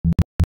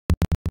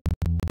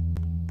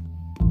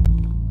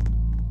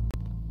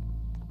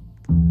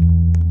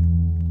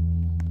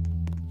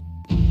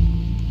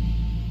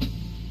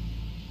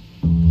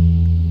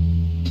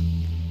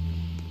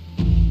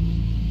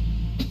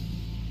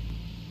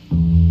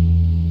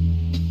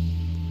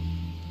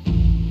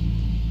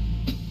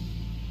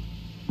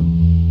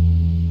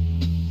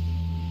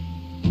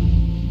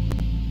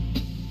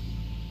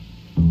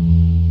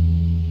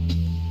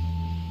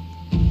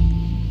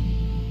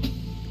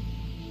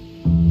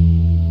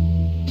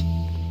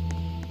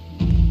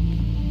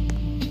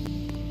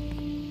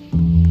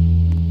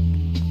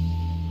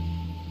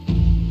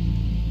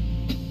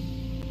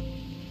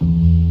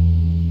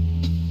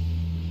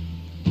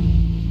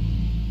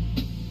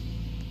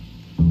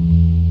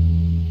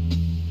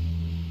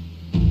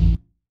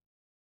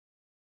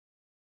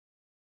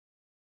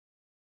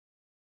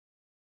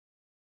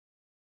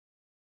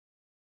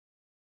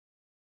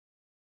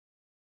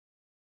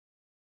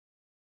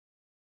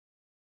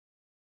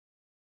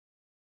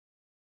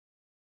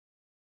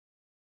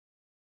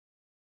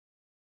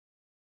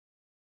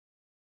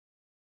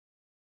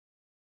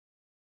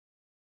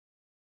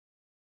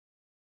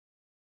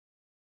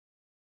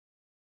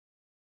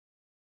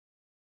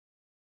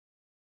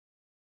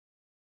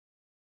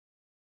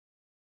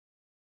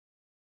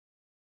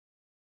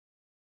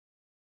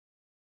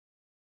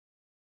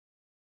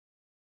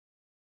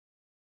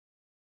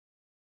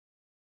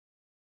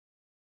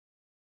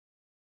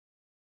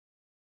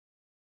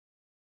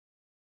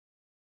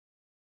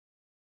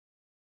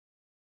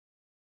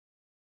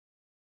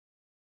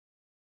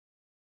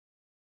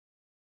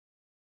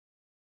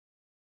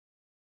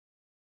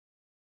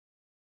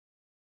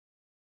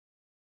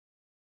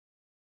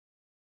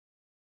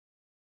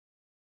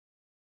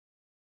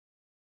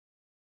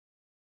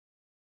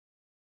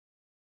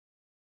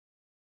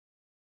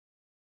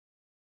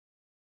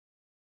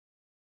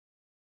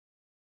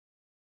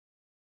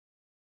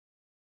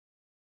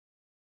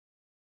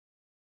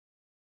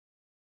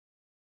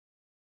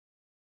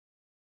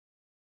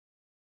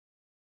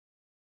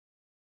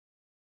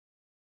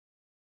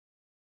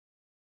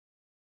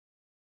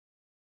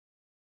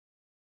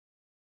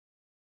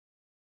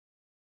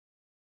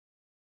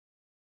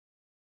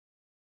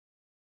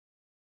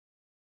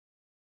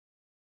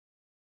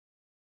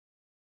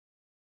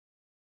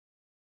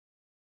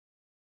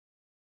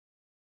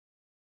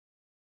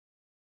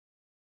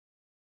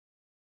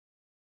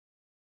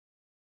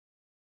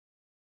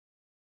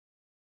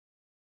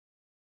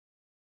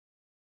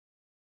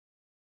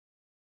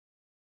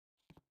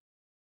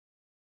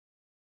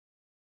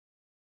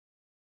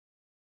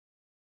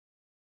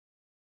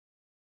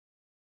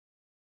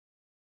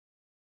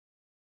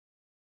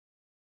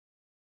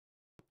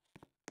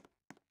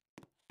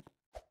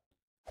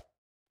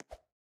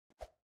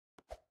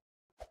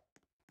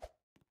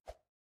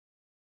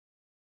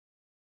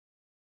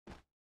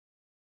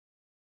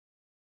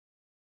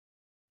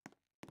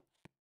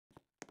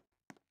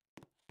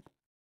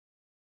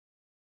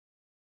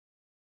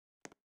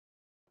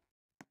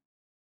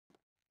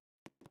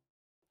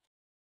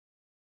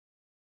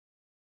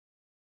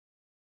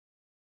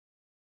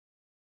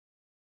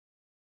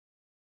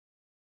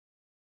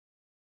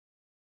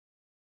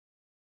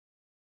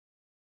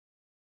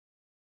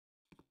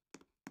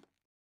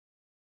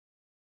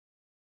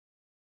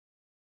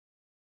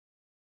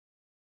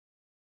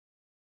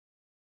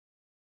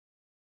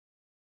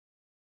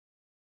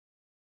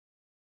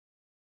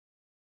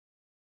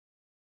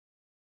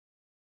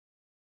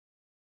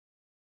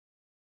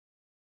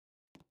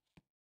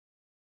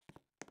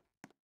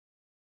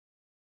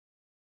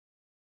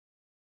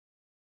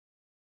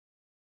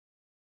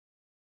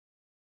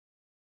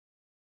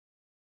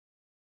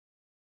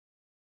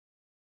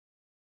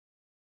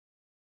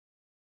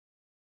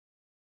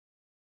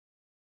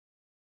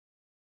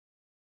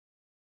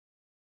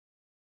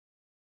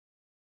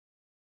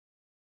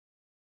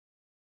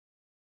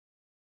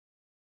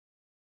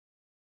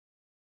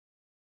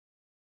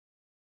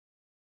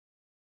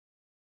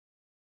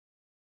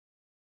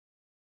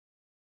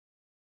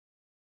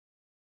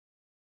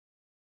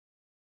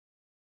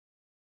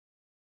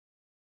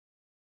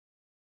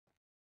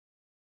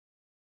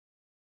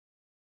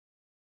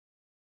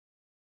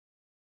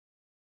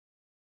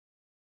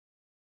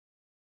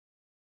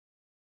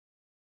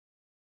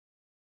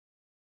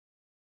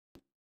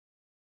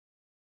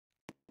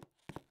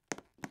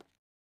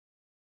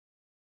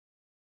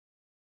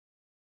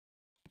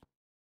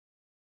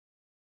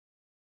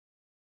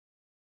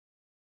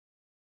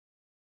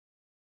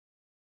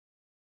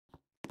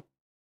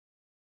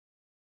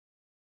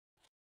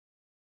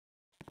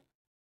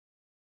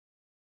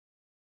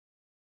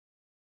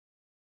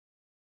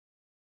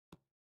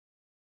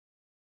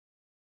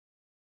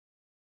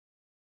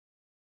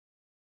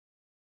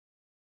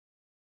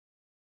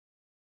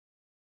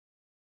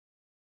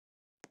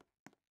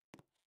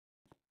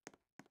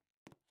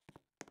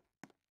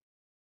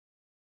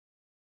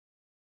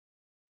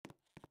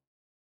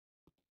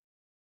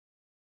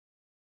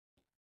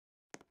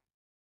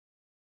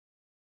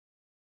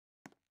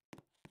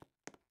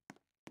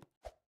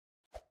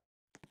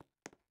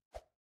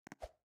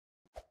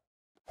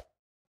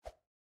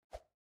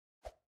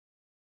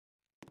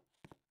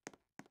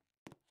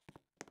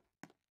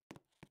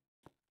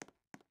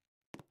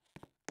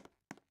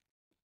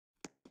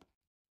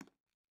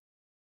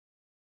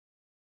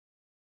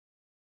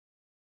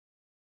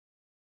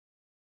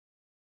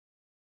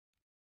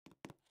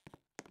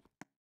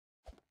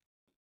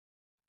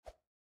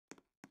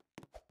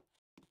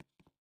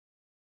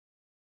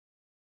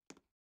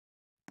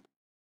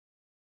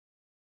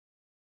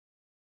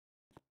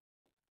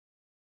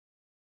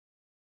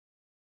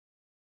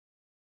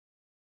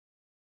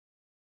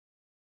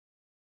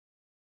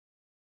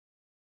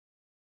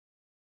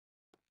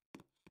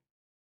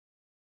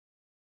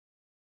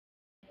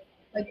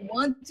Like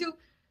 1, 2.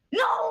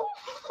 No,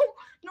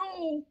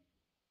 no.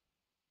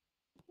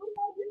 What did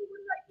I do? What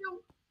did I do?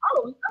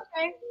 Oh,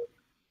 okay.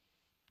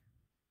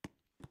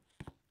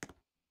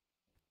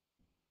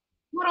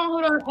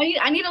 Hold on.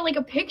 I need a, like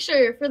a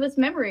picture for this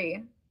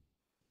memory.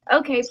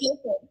 Okay,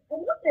 perfect. I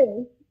love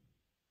this.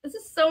 This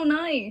is so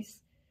nice.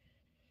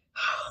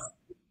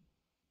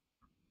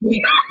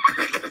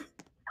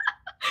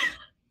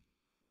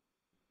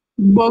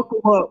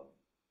 Buckle up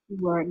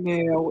right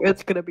now.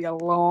 It's gonna be a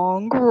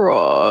long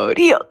ride.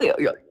 Yeah, yeah,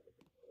 yeah.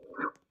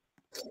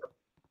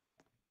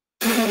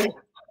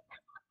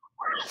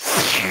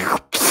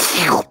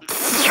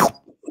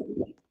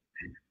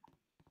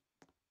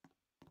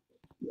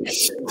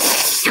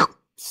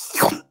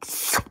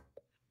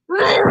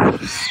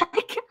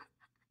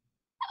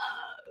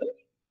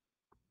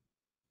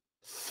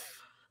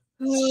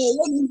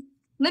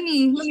 Let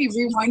me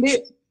rewind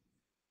it.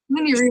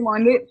 Let me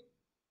rewind it.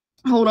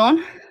 Hold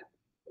on.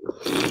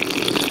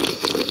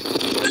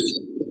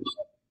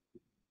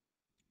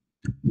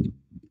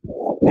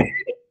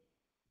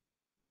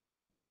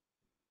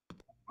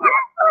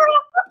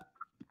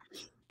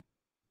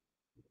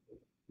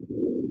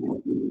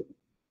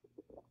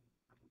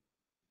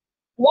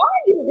 Why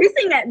are you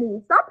hissing at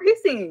me? Stop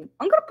hissing.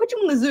 I'm gonna put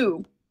you in the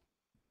zoo.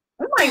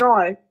 Oh my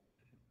god.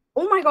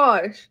 Oh my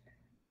gosh.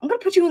 I'm gonna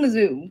put you in the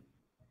zoo.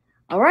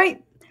 All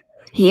right.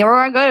 Here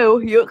I go.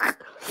 Yuck.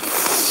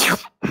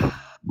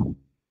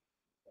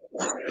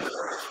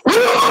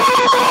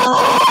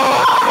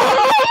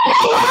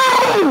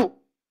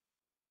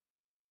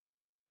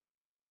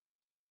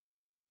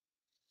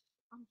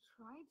 I'm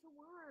trying to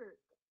work.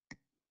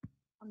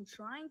 I'm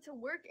trying to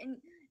work, and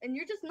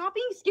you're just not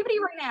being skibbity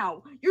right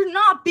now. You're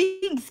not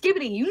being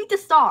skibbity. You need to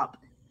stop.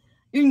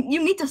 You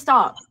need to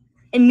stop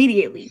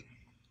immediately.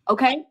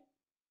 Okay?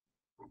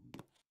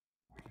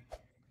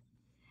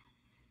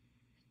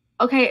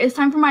 Okay, it's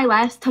time for my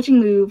last touching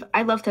move.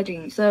 I love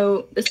touching,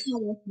 so this is my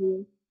last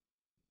move.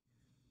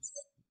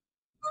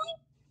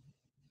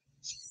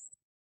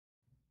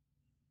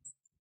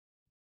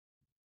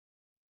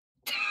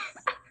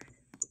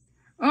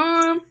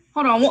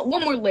 Hold on,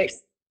 one more lick.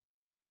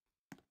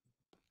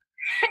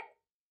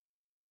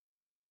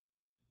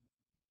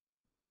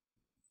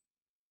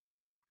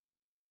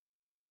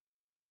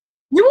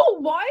 You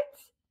will what?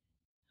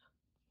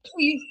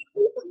 Please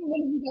tell me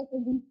one of you guys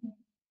heard that.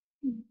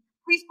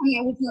 Please tell me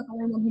I was not the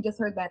only one who just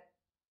heard that.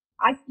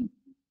 I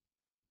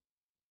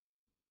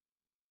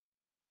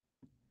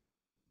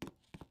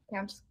Okay,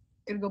 I'm just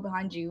gonna go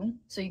behind you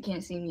so you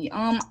can't see me.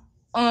 Um,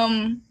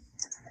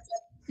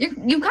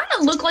 you kind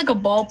of look like a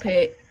ball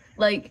pit.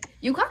 Like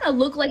you kind of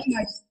look like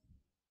my.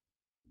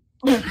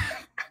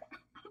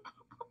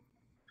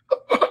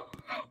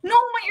 No,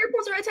 my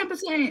earpods are at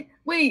 10%.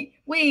 Wait.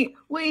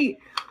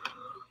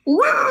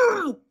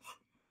 Wow.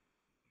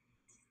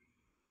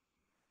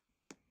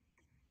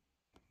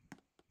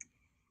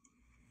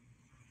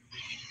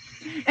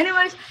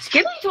 Anyways,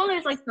 Skibbity Toilet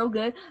is like so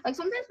good. Like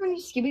sometimes when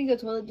you Skibbity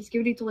the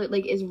Skibbity Toilet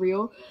like is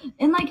real,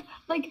 and like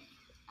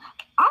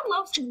I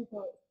love Skibbity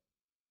Toilet.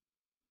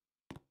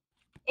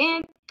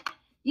 And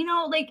you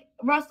know, like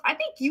Russ, I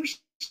think you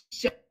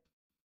should.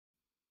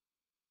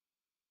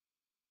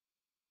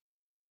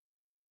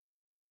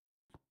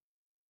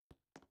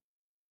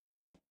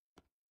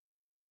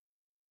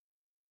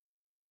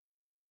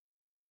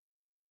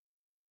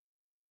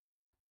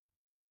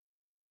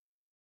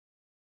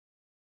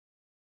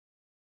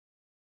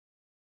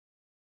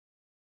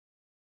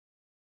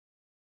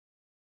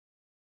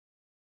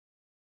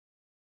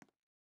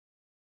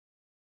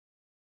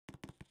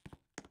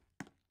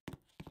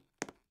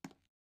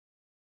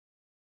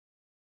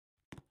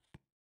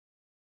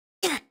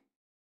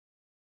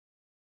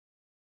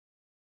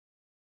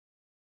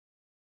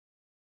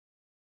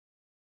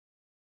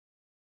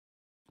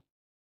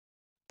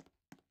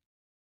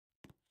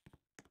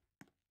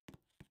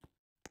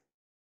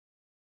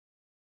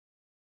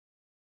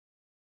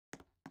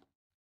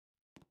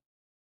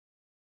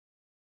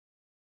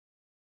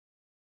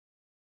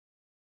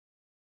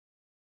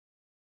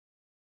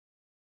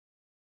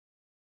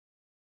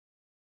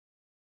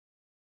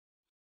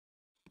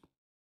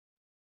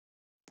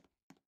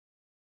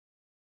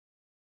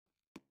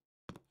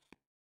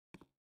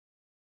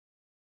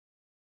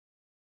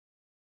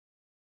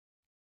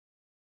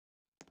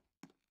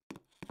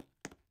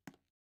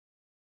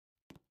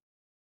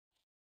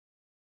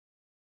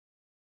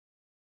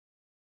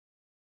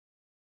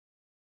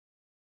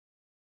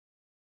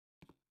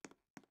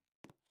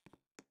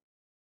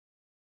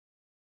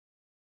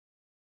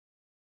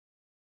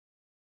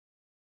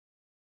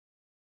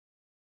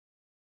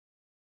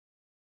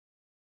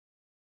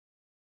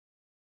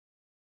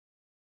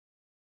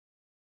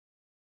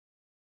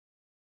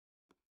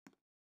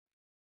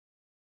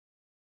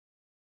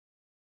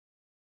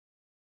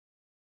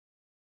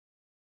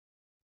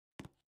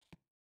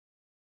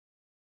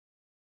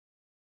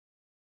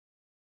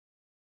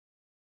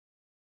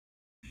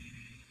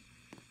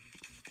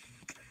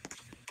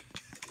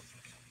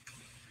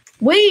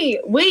 Wait,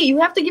 you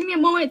have to give me a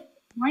moment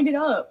to wind it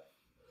up.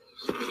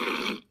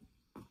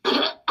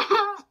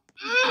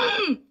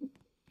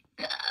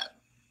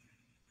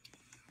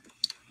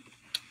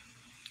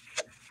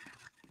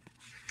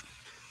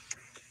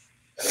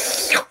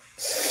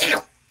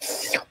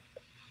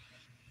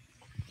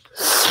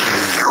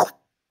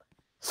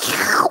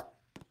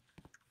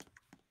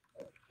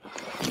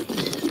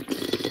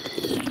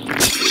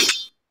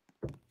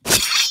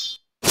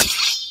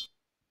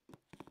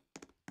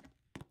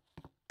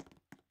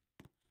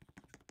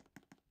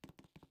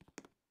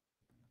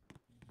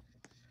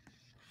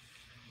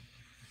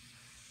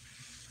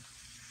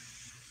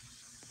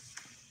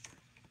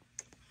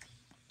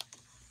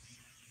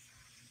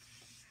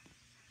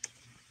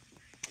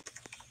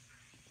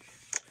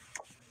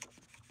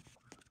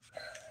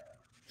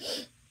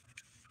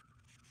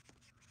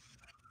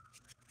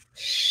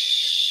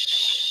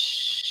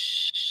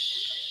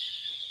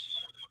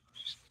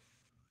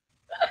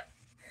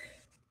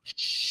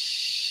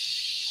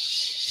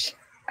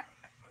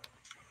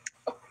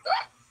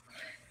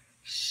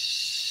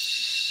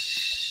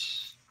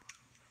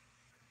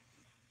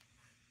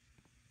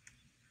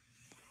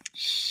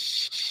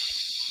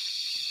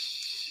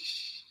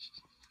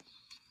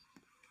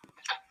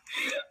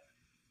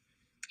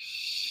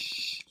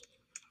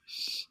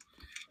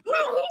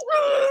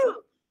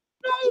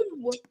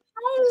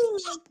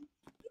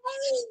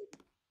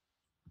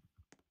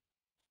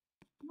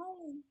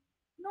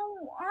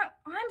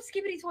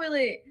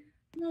 toilet.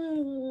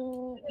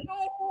 No.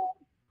 No.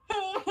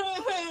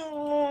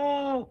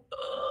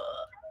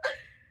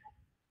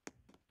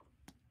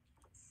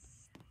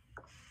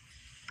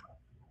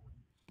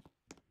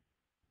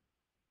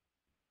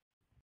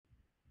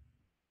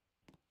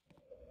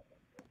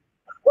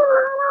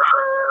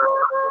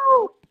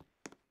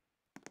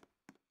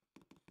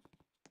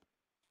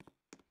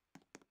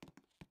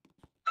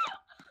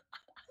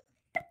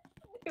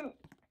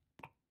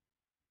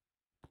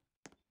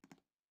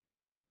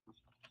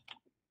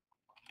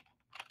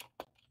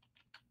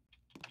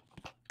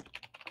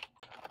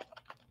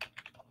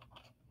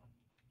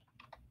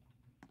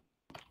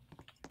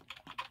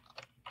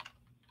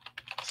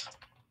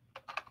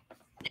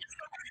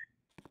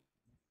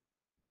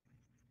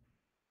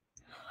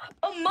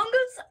 Among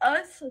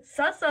Us,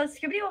 Sussa,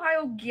 Skibbity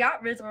Ohio,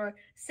 Gyat Resort,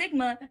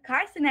 Sigma,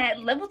 Kai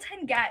Sinat, Level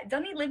 10 Gat,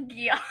 Dunny Live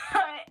Gyat.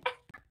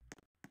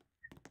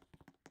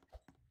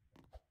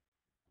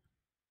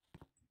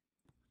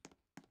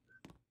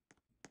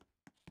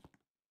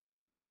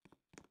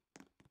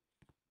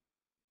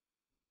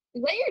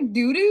 Is that your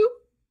doo-doo?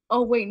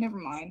 Oh, wait, never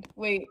mind.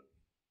 Wait.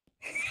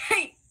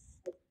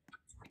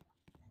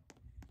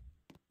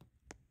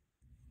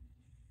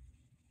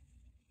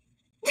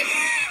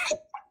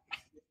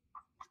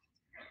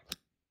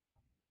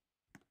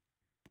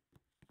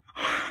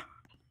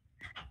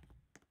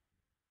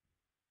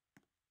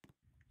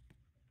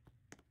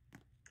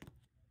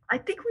 I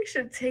think we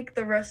should take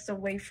the rest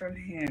away from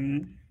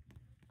him.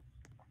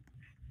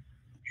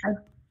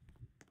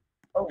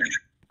 Oh.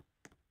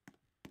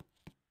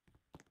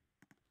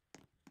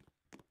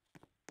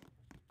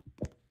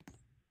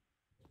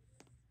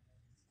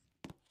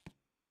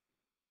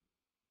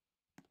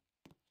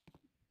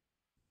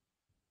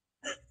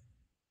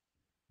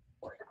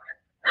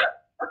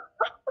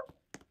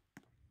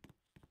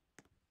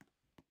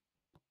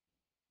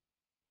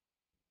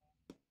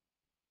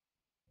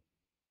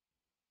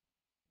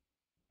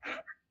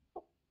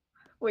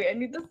 Wait, I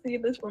need to see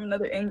this from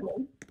another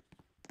angle.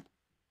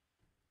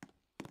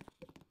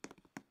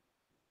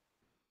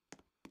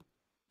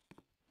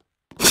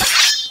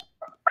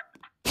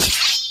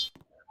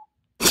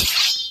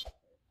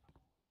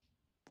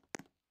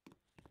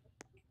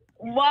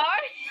 Why?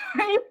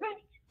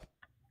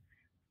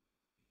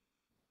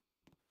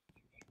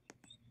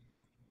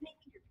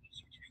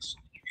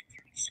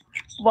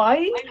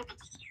 Why?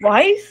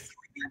 Why?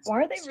 Why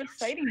are they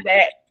reciting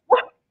that?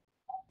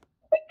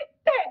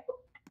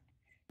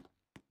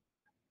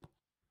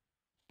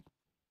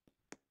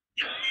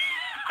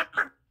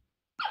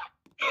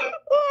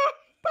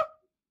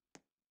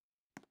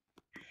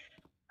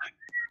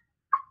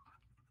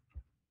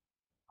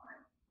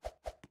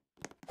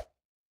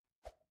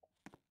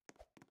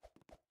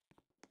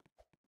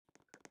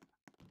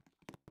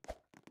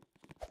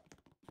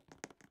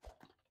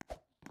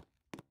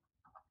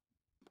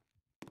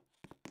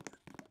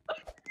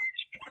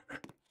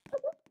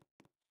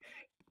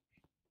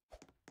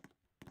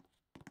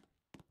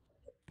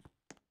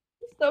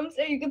 Some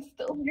say you can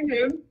still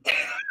hear him.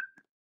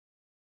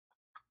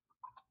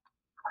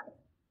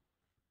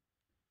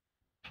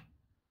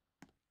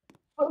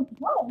 Oh,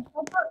 no.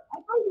 I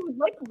thought you would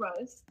like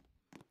Russ.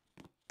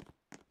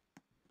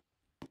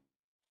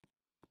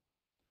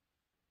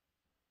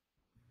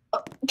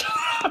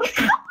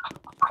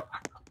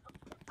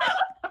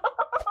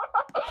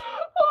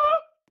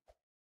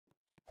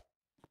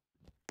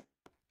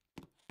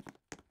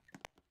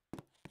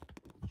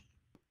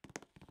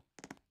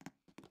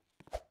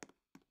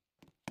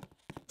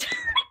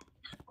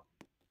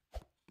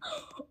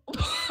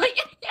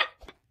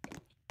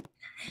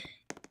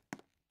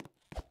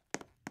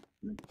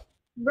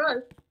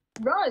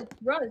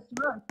 Russ.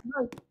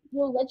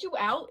 We'll let you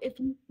out if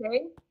you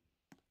say.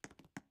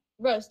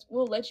 Rust,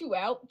 we'll let you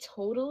out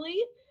totally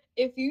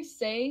if you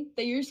say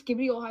that you're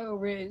Skibbity Ohio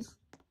Riz.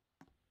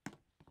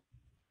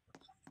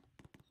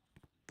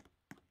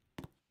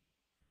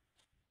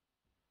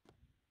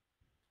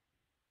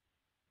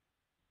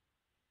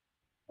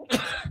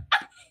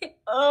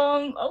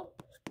 Oh,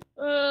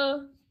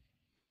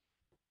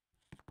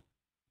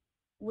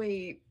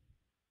 wait.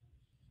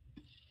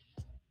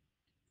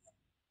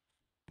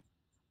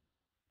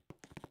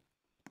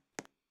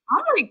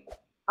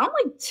 I'm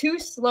like too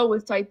slow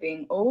with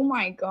typing. Oh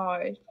my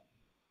god.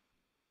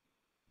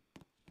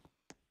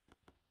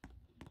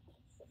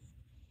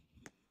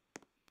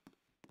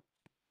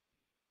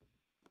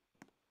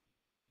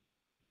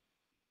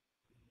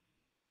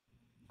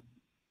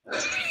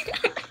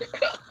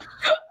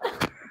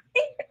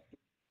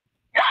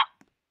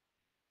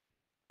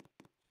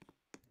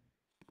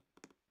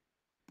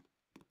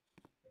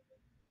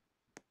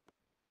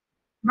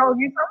 Bro,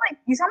 you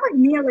sound like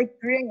me at like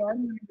 3 a.m.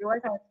 when you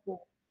realize I'm at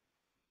school.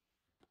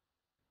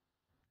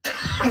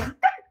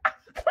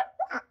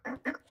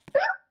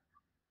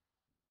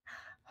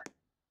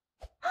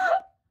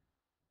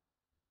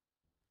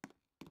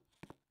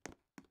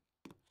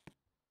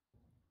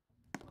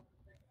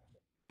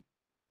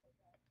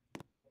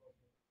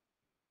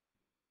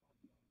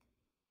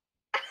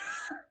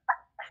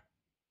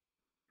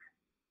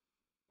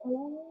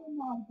 Oh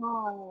my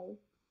god.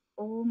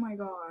 Oh my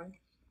god.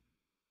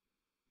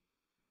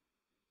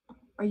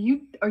 Are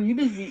you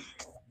busy?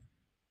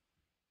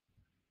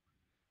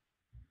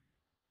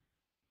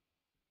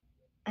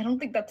 I don't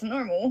think that's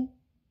normal.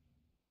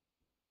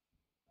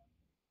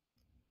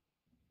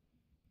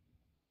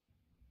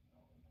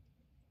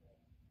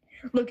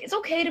 Look, it's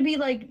okay to be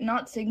like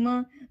not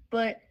Sigma,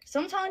 but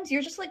sometimes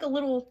you're just like a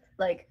little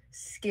like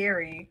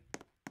scary.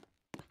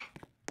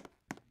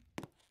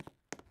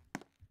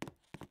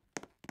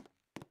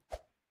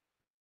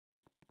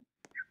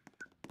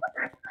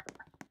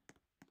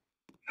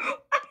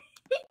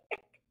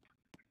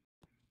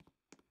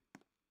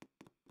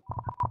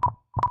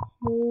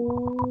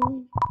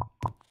 Oh.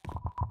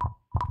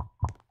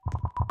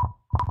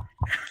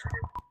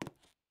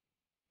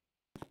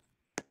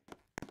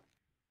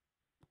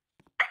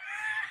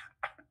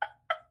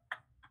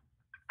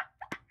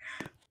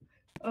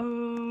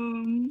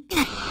 Um.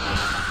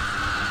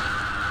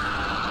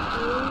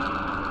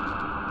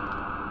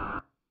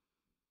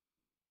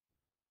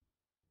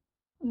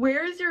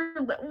 Where's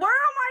your where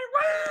are my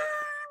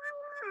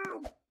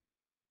legs?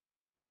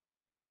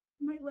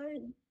 My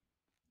leg.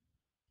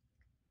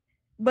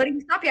 Buddy,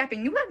 stop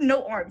yapping. You have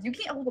no arms. You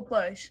can't hold a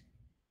plush.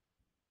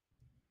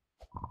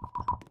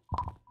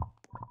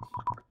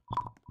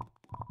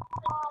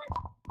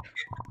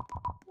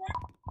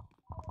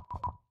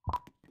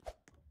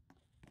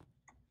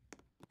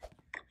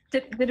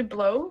 Did it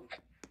blow?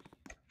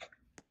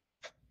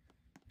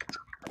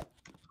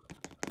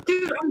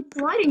 Dude, I'm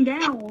sliding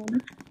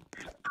down.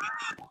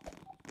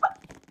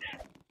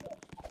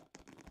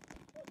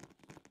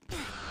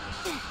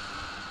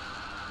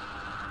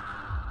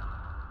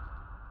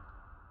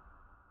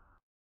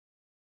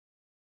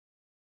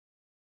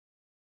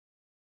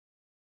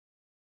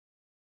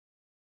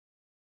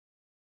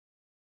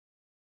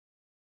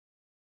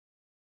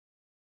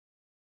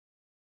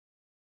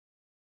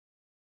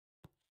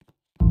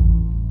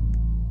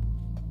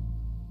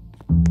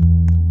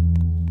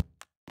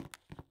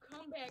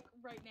 Come back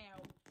right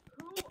now.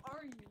 Who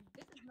are you?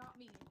 This is not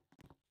me.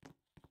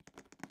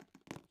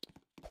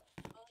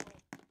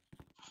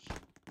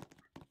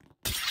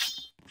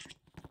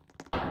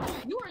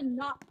 You are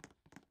not.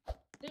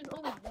 There's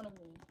only one of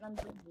me, and I'm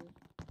busy.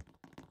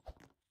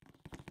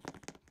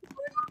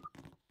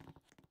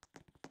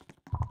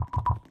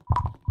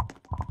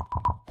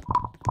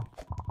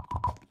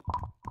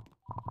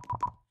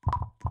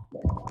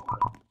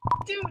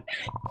 Dude,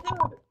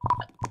 dude.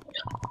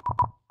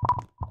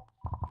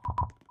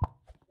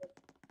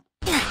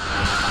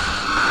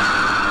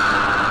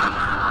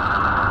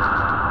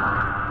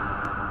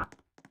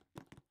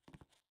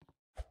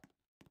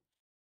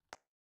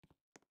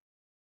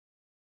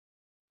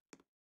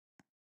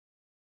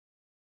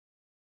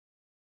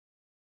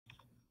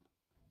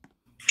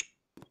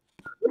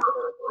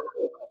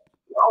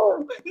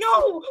 No,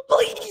 no,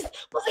 please,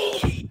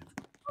 please.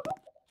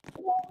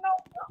 No, no,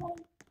 no.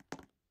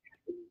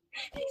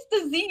 He's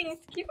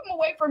diseased. Keep him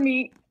away from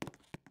me.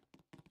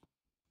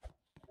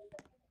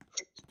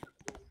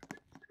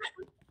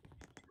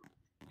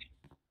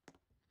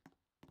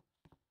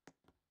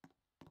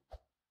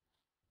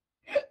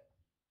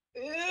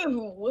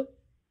 Ew.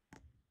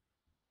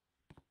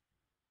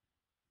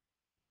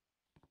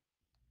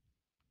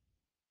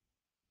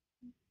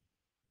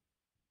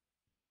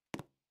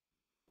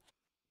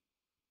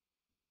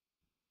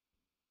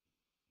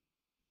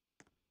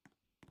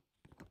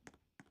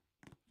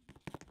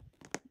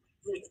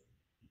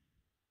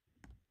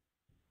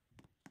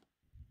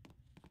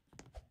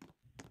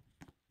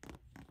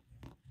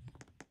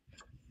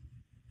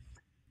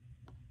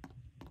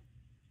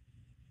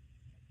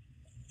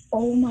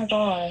 Oh my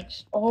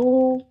gosh.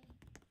 Oh.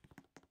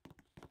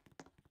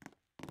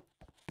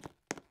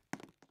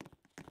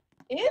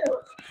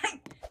 Ew.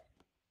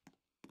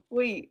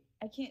 Wait,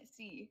 I can't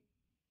see.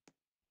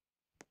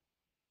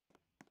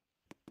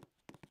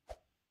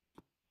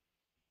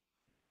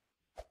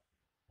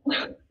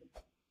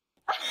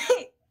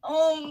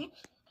 um,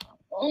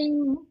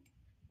 um,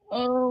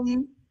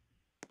 um.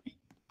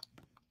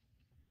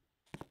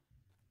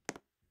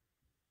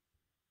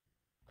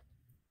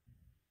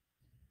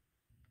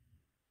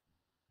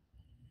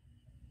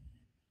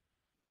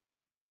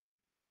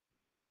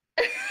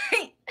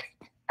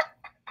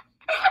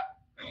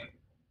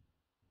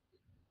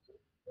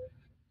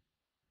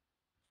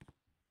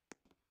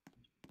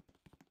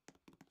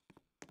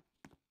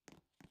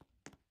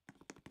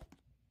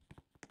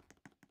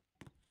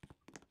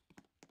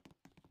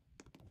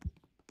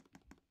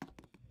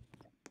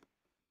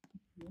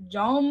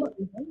 Jump.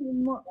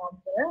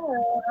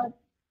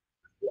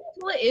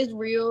 Toilet is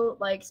real.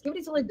 Like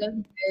Skibidi Toilet does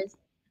exist.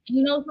 And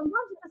you know, sometimes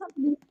you just have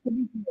to be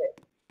Skibidi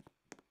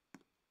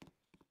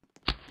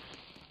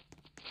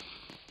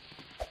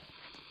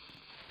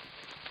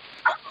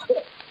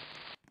Toilet.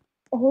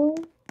 Oh,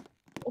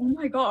 oh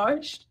my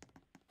gosh.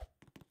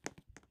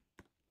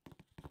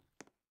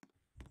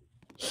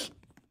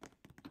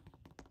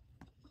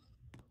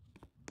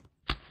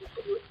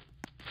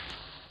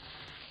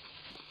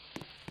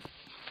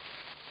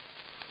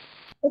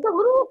 It's a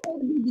little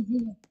to be the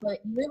genius, but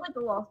you're like a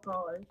lost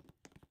cause.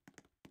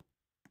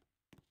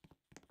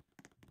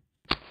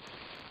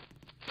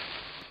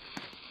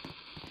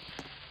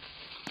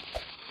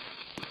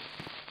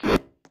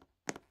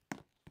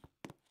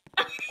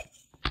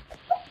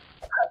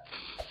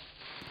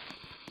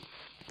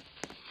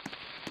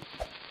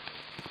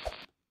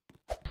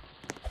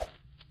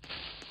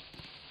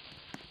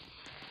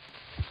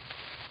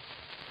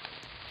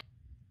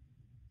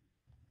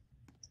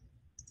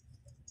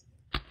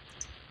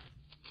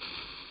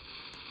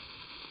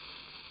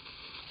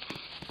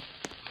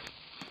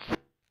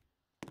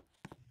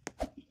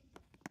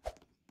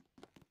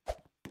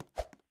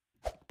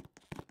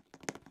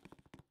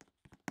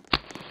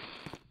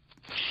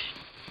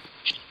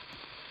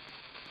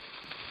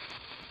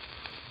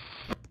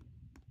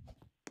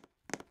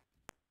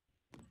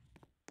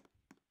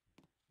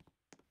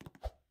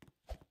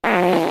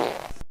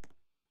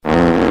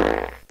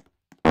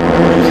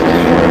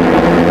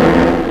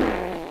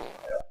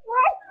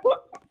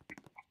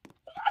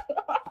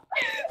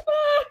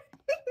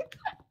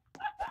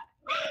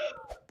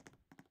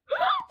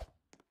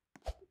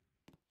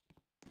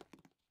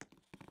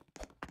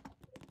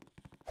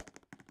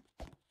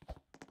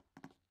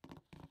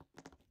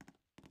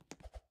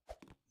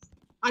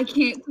 I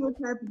can't tell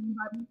what's happening.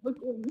 I'm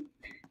looking.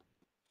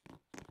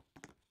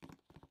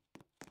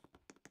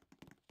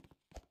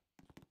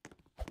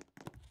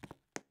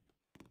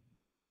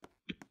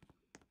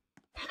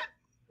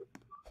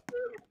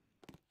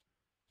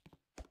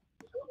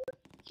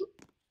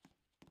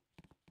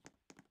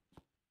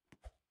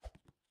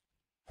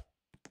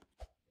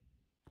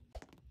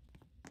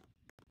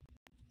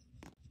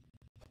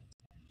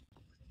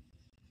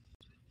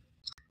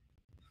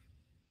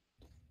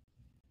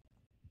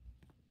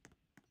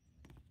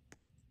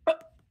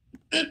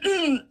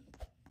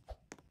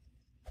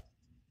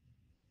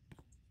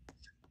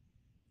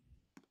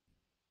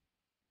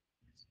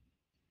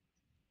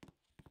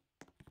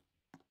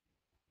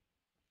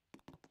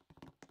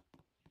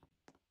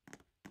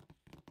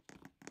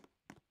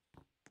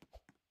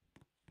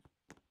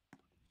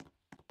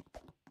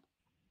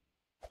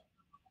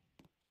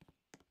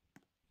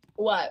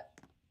 What?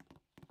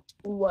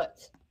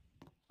 What?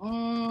 I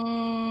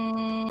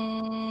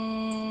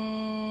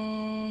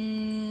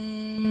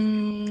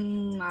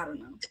don't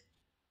know.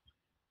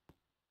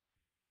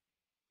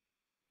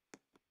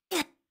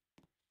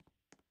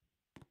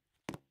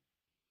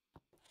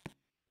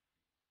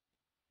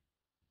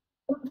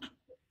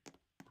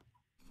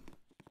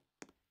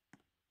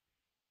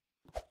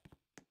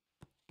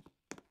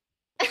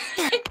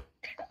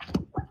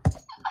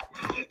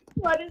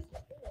 What is?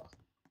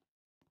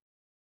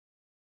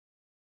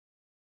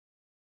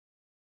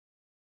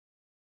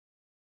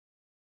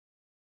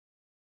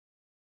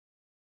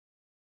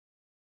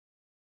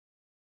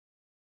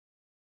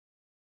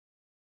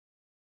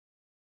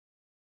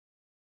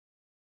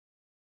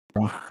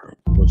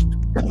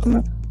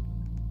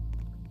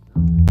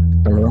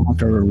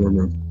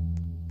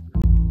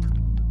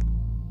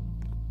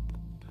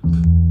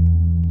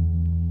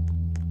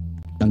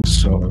 I'm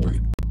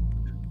sorry.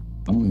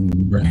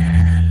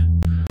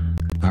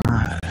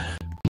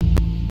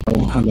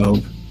 Oh, hello.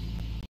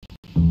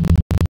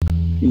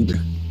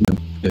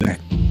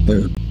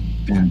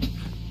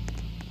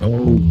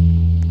 Oh,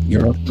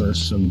 you're a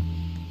person.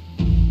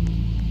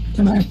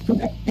 Can I?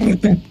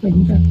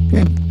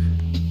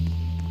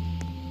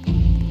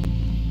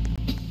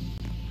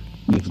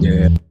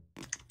 Yeah.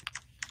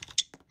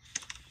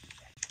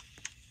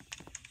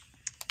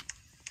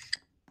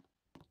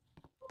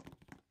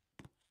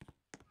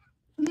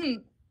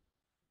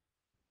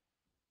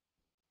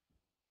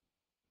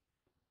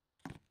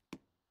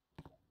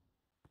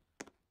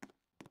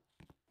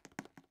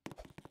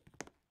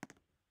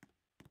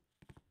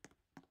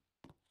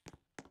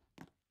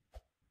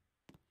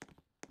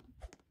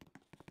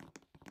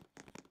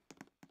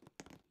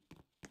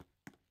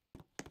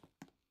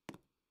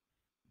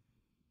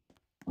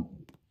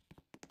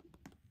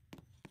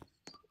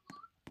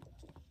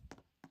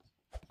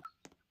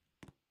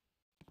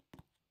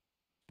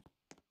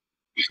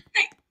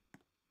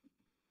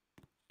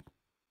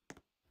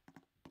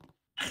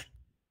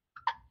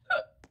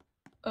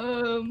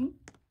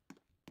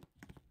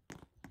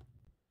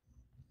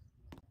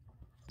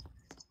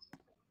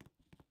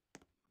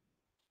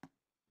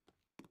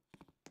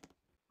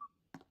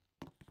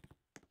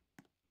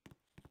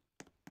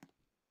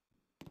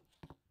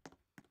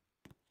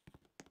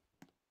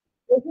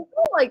 If you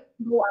can, like,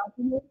 go out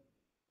from here,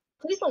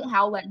 please don't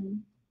howl at me.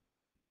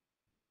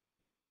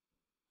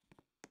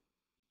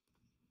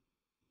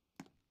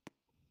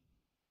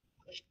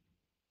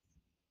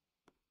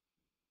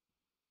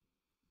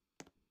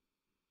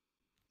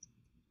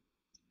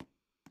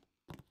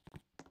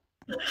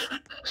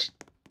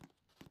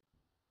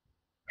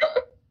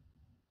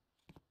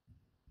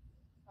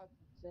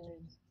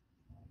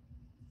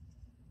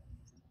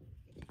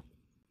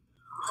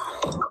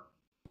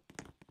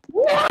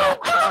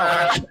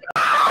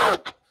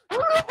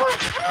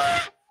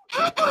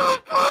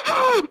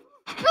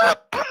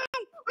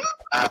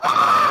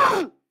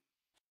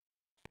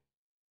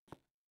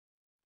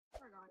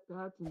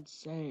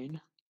 insane.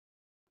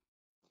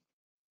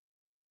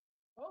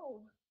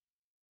 Oh.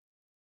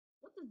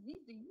 What disease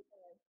do you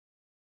have?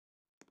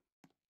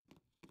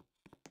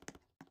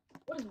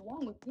 What is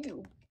wrong with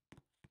you?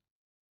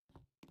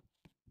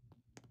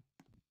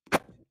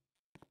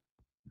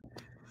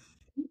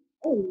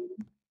 Oh.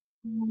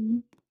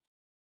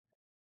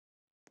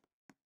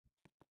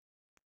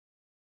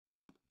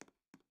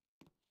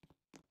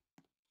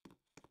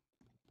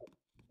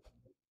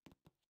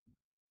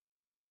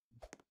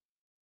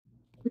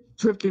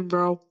 Tripping,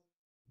 bro.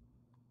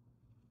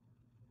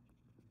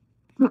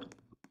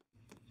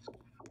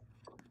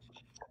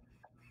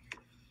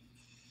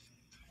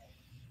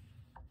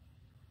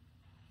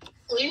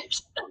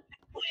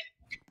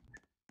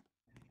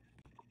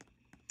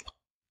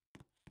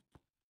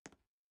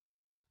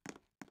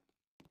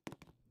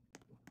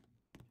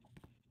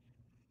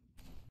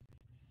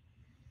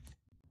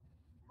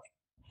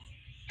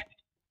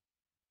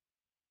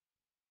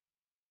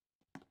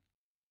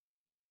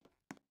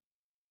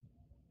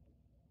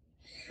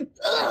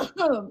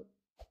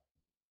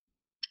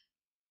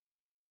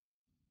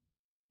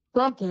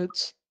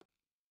 Crumpets.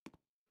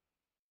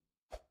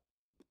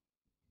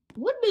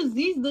 What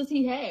disease does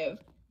he have?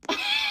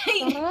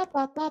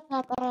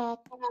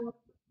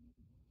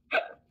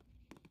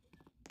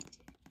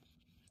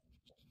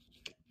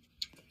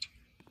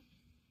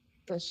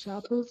 The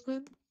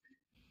shoplifting?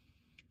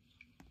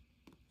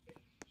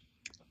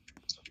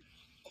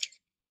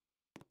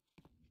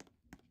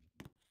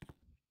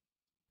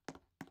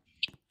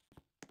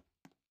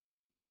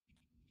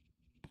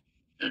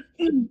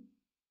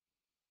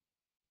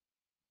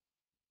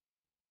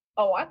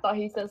 Oh, I thought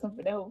he said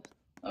something else.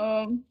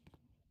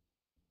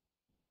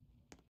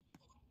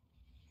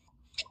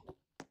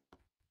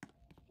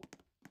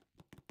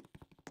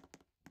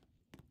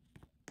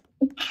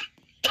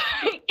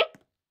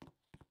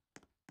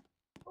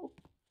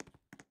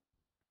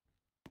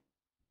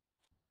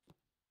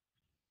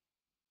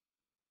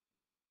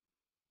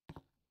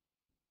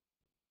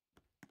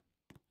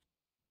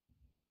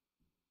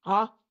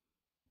 Huh?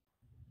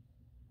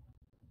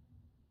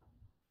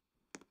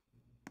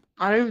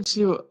 I didn't even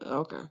see what.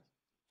 Okay.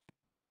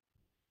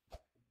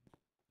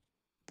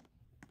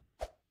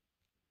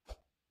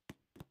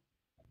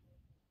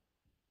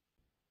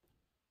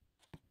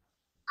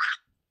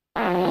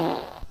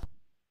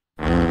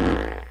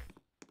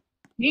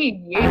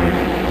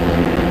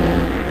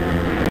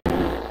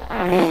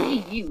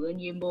 You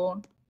and you boy.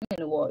 You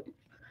know what?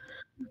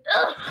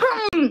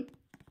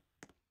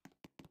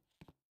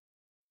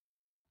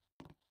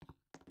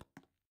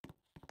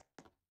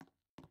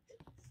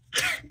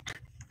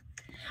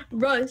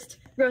 Rust,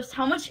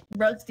 how much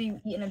rust do you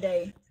eat in a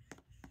day?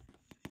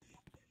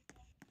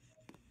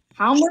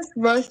 How much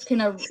rust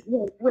can a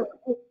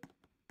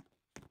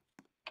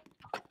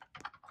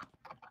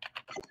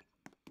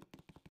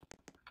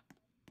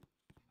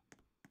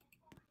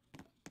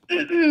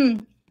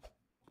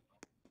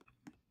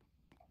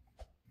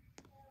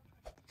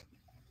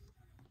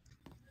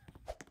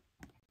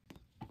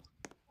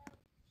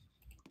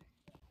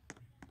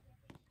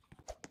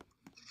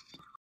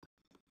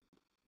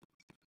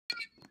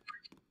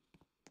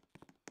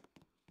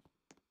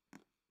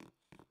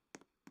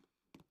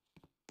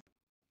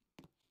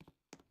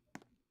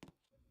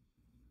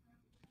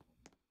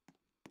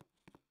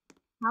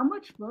how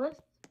much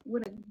rust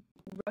would a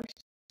rush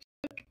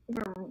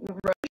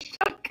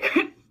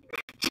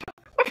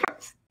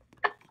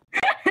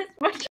as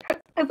much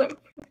as a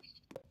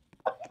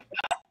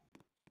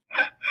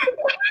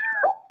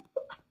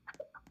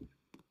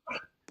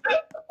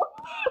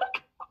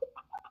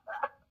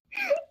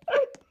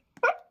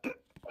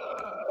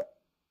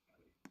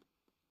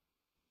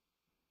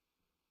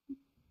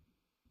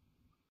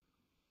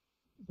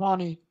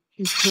Bonnie,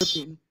 he's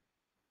tripping.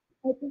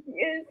 I think he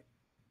is.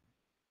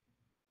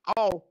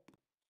 Oh.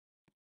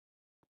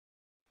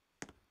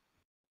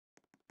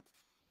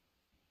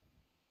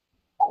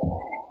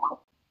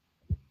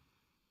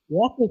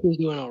 Walker is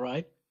doing all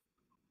right.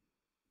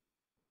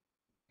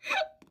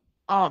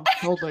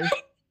 Totally. I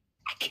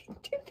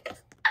can't do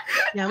this.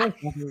 Yeah, I'm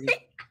definitely.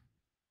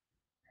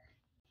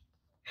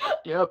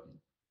 Yep.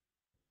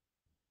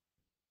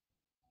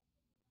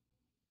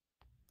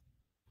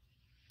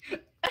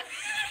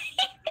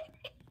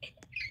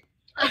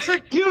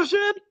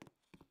 Execution?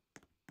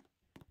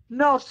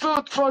 No,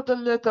 food for the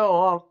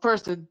little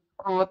person.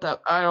 Or what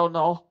that? I don't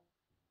know.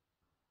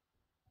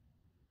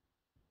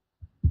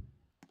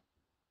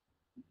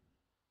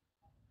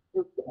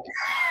 What's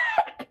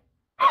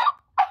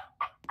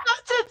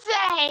it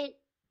say?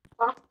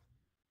 I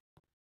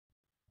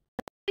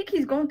think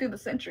he's going through the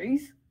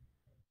centuries.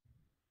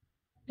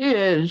 He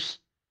is.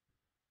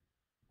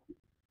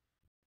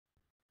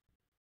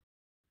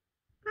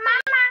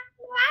 Mama,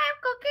 do I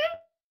have cookies?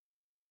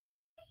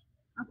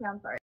 Okay, I'm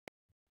sorry.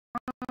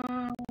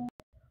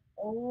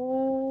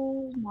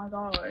 Oh my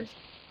gosh.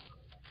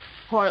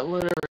 Quite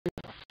literally.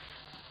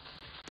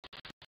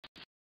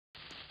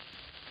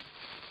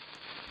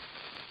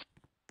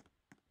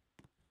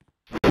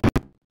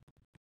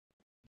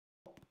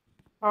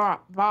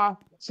 Alright, bye.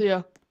 See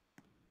ya.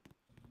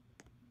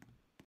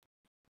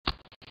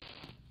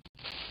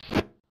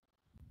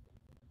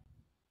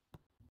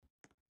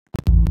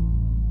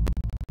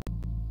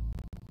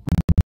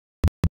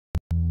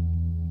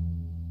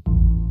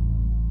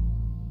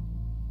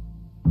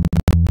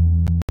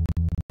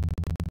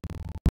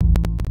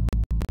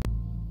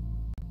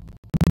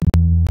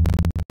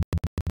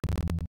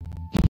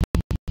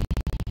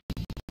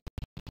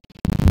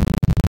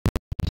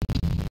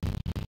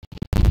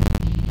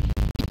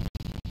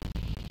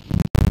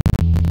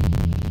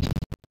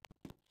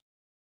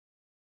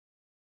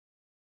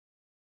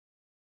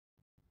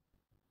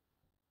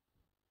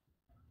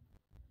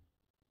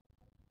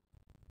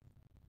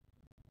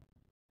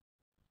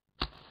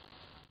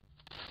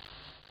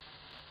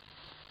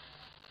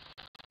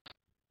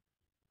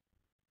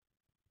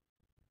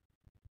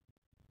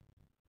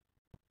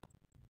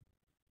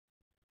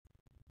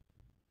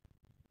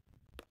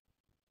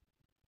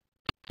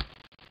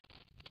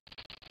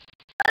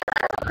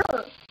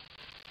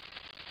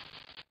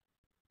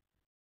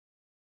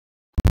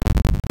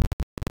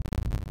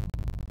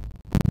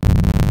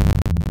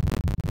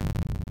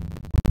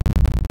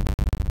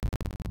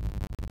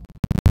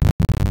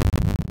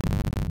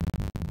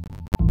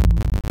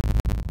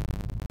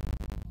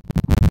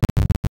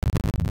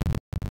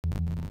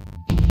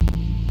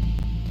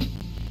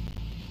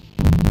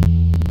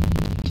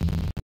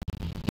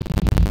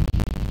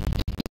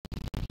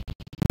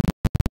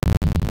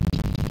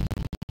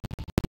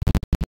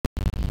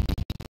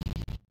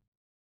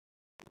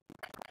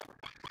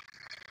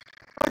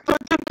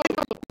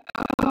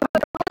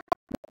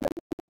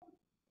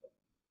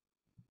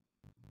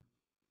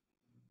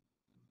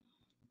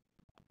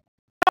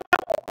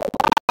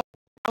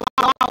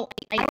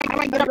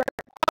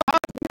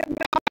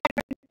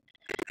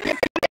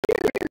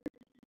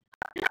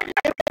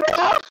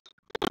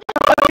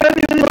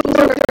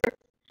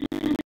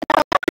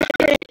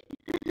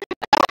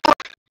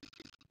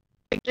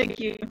 Thank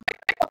you.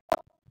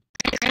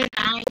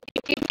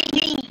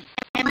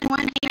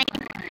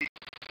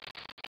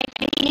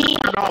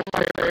 Not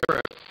my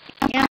favorite.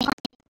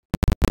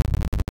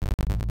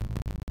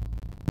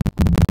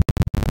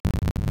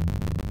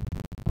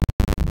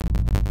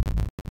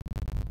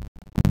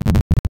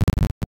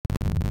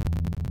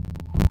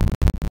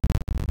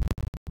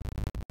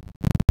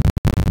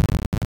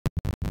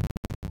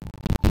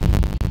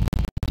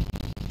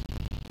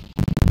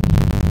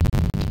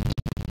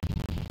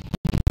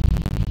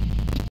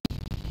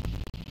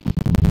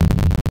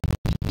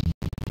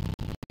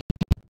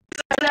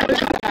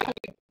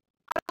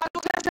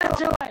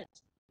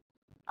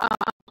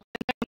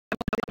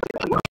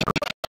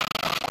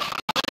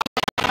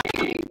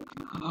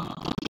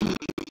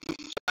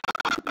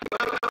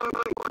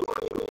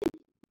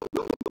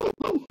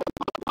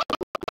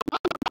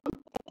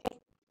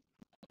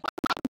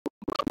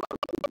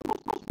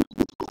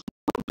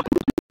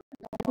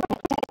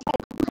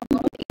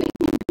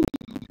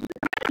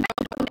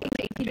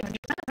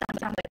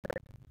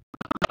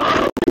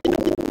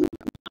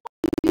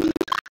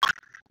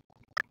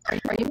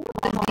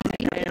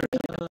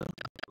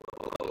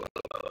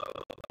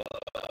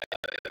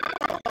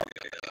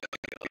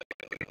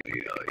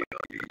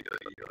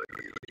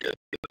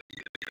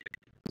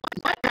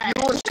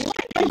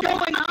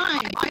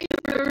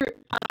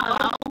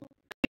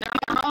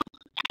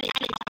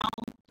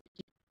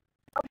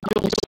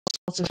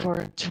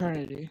 For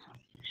eternity.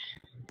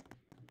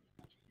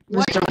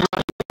 What?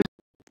 Mr.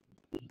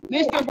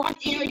 Mr.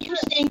 What? You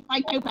stink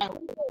like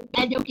Topo.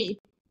 That's okay.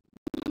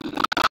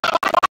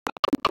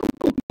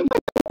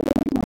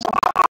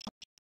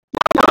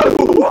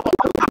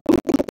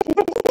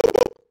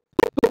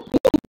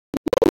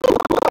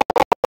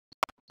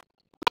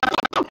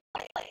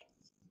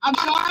 I'm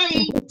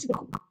sorry.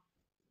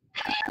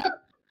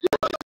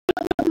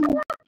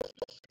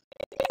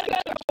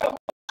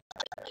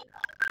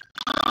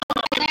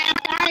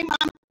 Sorry,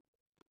 Mom.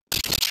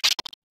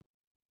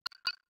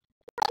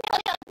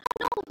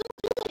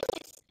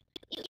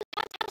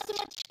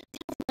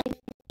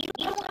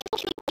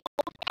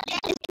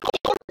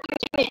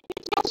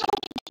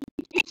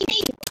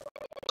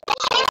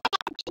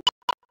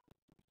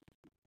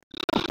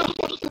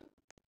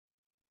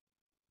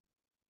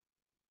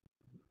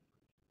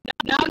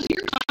 Now it's your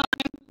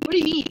time. What do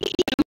you mean?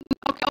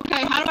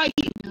 Okay, how do I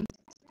eat him?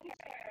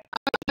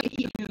 How do I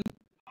eat him?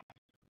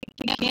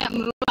 He can't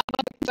move.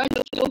 Try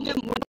to kill him.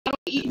 How do I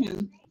eat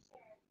him?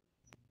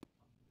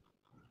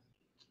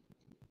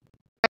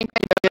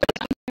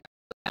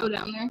 Go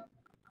down there.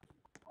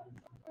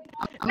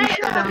 I'm gonna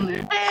go down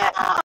there.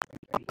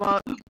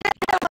 But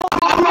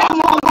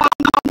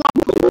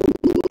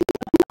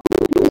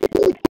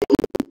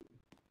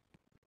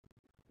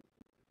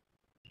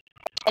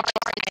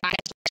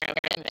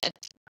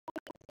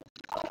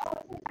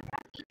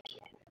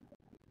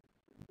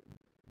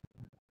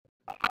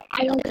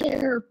I don't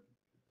care.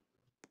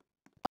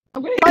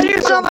 why do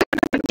you sound like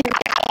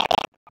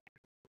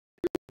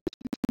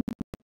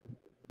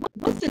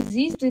What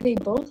disease do they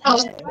both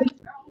have?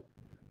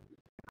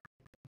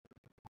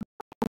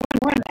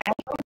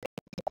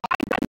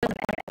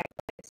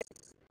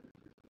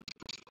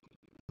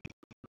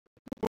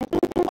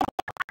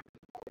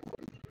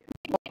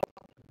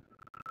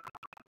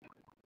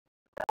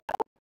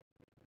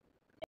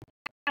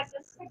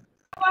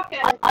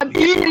 I'm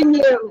eating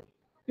you.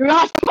 You're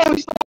not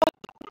supposed to.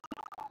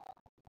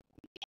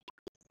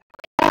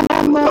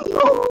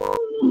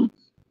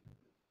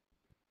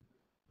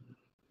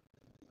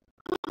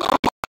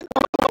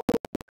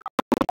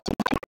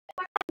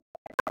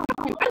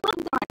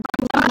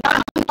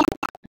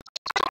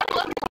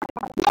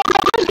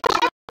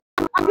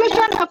 I'm just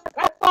trying to have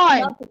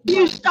fun.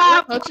 You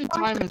stop. touching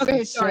time is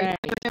Okay, sorry.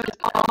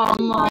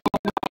 insane.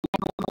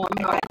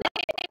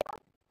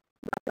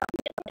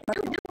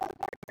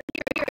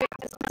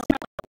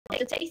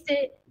 To taste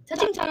it.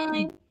 Touching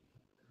time.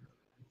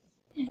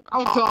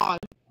 Oh god.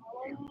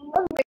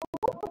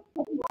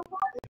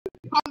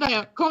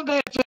 Calm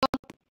down, Phil.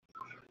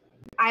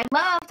 I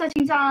love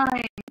touching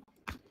time.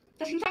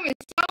 Touching time is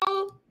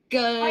so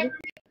good.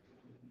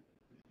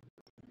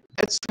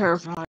 It's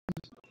terrifying.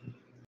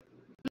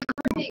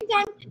 Touching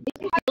time makes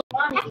me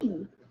feel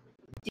happy.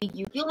 Do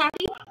you feel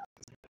happy?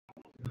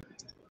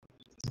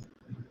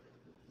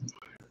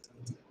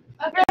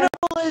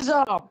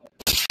 Cannibalism!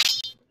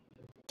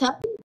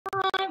 Touching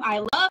time. I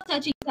love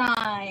touching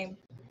time.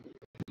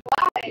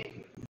 Why?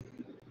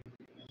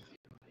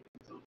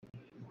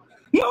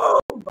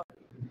 Move!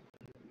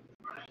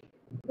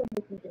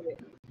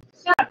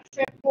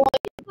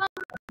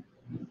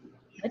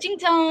 Touching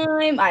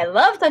time. I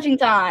love touching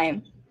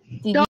time.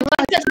 Do you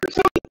like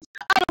touching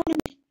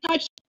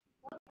Touch.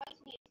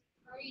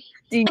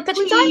 Do you like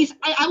touching time? Please,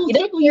 I will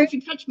tickle you if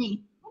you touch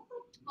me.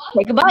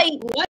 Take a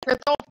bite. What?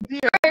 Get off here!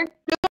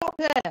 Get off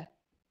here!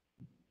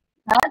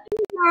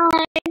 Touching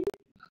time.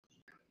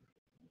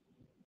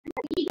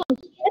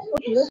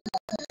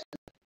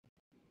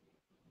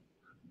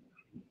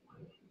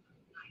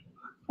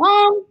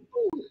 Oh,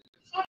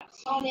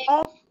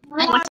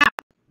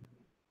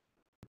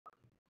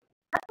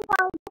 What's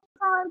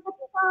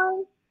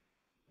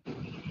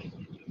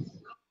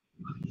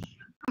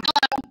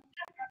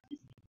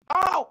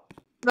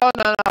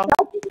no.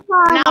 Touching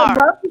time. Now. I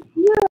love to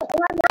see it.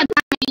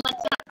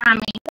 Let's I'm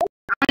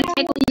gonna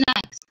tickle you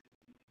next.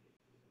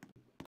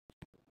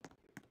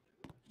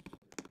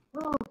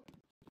 Oh.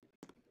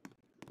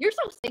 You're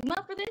so Sigma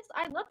for this.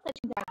 I love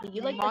touching time. Do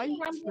you like My touching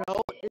time?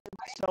 throat is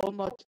so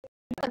much.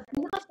 Do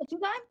you love touching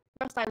time?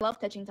 Yes, I love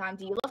touching time.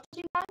 Do you love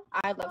touching time?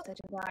 I love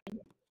touching time.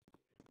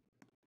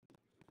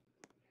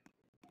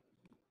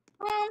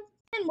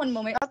 In one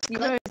moment. That's Do you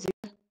like- crazy.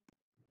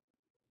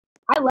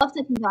 I love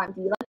touching time.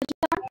 Do you like touching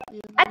time? Yeah.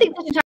 I think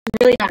touching time is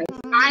really nice.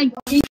 I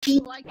think you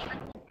like time.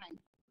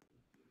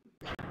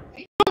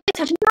 You don't like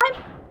touching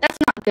time? That's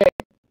not good.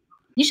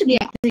 You should be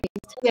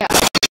diseased. Yeah.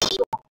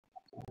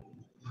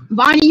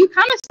 Bonnie, you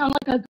kind of sound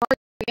like a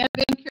Guardian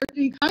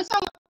character. You kind of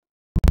sound like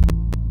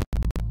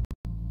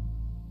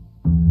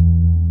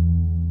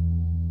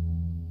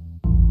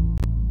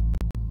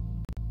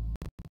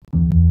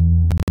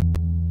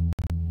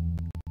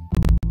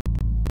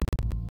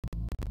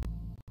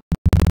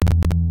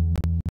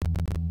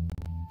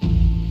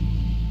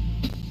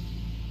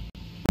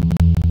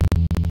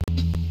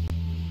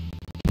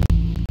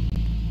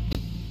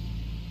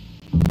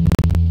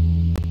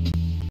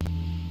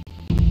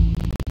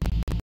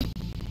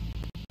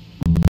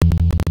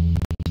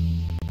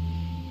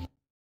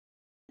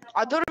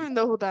I don't even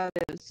know who that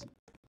is.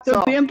 the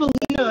So,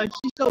 Bambolina.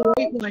 She's the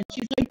white one.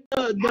 She's like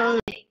the.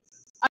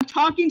 I'm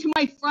talking to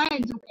my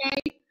friends, okay?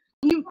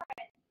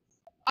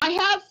 I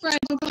have friends,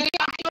 okay?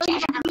 I'm sorry you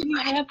don't believe me.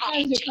 I have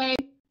friends, okay?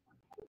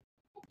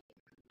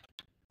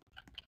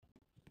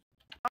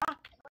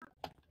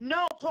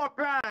 no, poor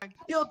Brian.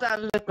 Kill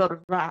that little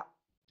rat.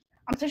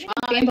 I'm searching for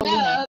I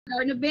Bambolina. have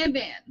Garden of Bam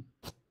Bam.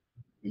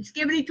 And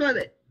Skibbity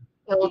Toilet.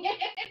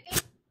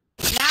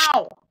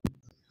 Now.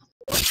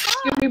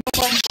 Skibbity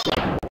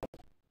Bum.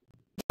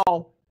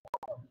 No.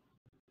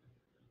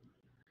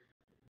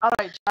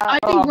 Alright, I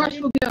think Rush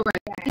will be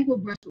alright. I think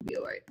Rush will be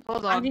alright.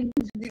 hold I on. didn't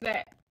do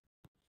that.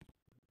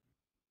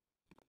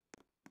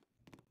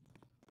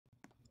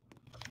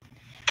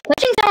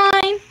 Touching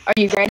time. Are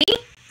you ready?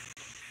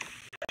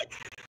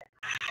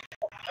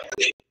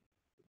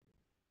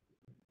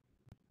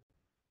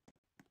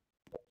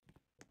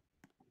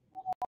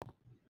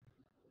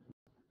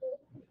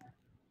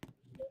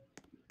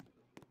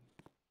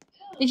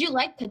 Did you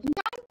like touching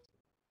time?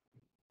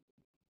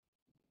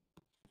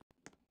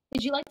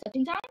 Did you like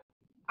touching time?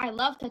 I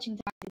love touching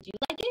time. Did you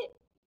like it?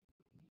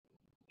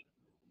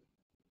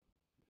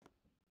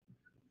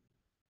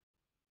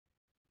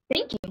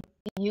 Thank you.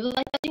 Do you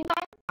like touching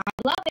time? I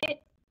love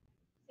it.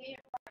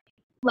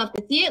 Love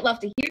to see it, love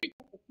to hear it,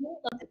 love to feel it,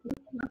 love to feel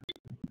it, love to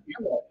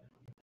smell it.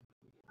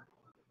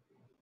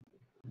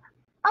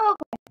 Oh,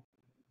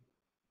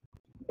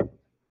 okay.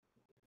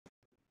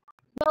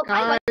 Well, I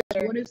Guys, like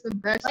butter. what is the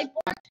best Like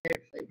cocktail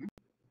flavor?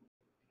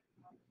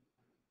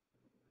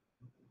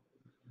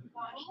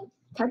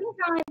 Touching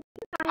time.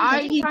 I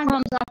Touching eat time.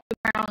 crumbs off the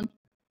ground.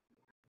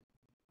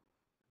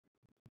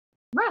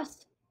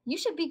 Rust. You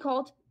should be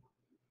called,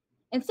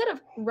 instead of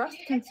Rust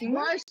Consumer.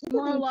 Rush,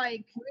 more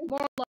like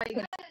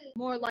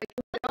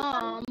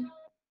dumb.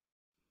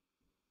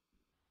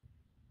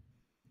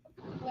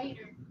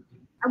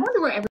 I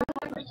wonder where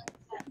everyone is.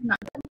 Not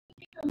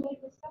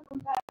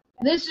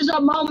This is a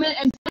moment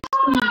and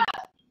destiny.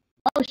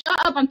 Oh,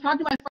 shut up! I'm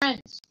talking to my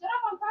friends.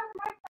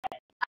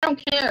 I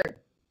don't care.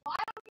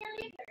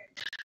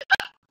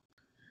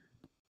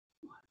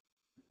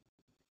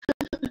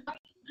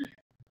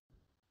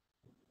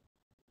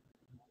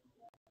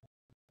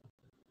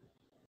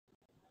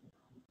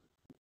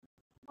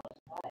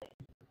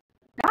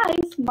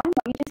 Guys, my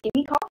mommy just gave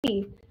me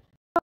coffee.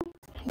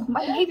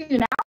 My behavior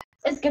now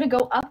is gonna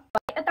go up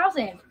by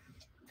 1,000.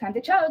 Time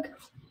to chug.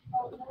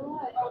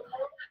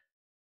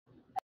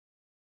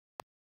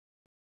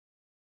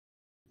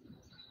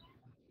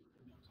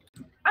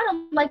 I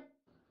don't like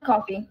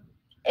coffee.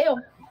 Ew.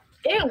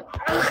 Ew.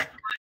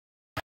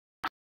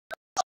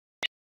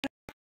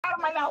 Out of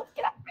my mouth.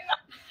 Get out of my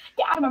mouth.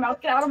 Get out of my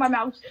mouth. Get out of my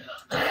mouth.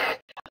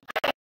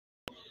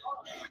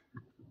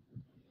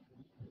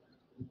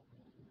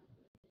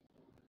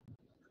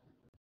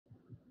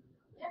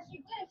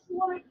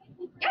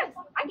 Yes,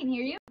 I can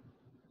hear you.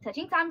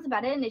 Touching time is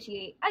about to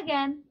initiate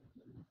again.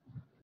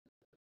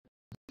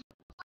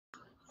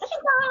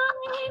 Touching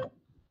time.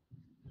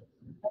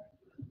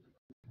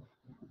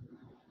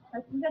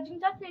 Touching, touching,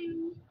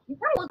 touching. You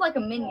probably look like a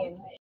minion.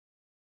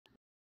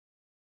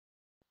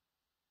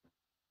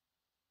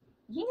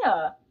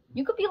 Yeah,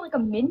 you could be like a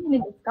minion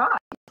in disguise.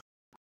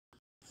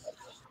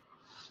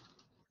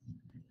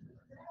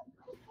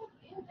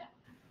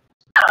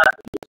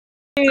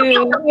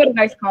 Ew, what a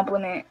nice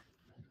compliment.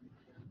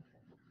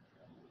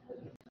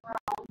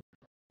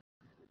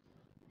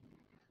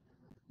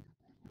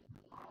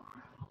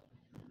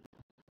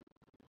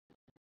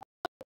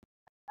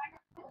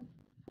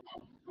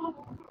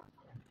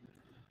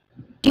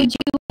 Did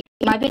you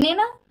eat my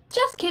banana?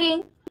 Just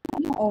kidding. I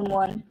don't own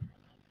one.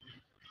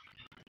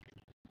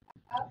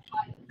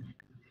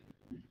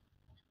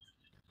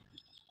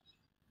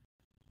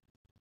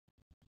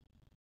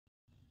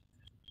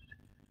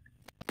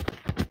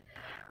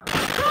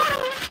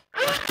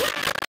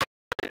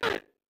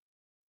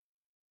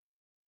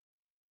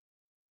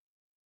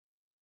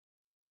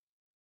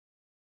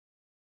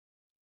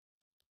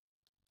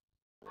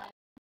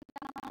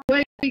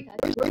 Wait,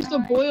 where's the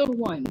boiled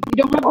one?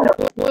 You don't have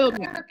the boiled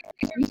one.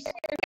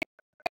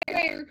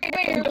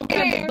 You don't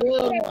have the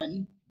boiled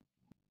one.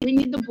 We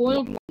need the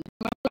boiled one.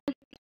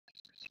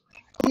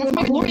 That's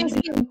my glorious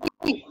thing.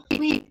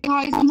 Wait,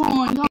 guys, come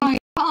on,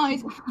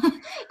 guys.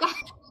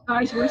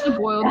 Guys, where's the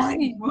boiled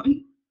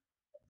one?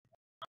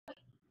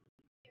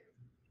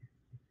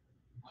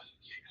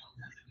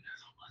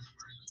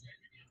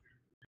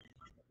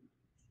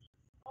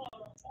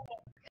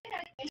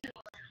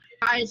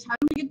 Guys, how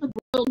do we get the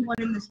boiled one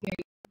in this game?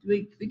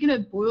 Do we get a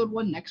boiled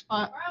one next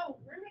spot? Bro,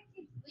 Remy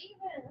keeps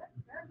leaving.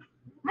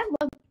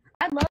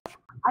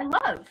 I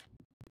love.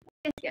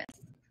 Yes.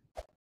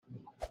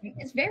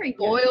 It's very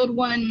good. Boiled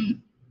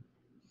one.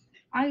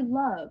 I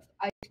love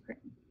ice cream.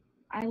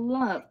 I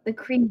love the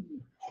cream.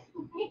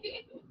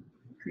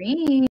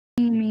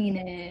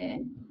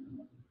 Creaminess.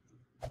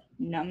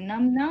 Num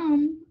num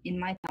num in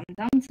my tum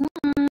tum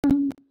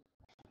tum.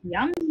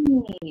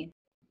 Yummy.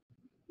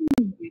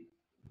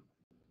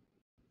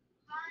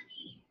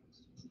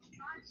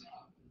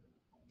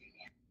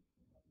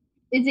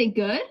 Is it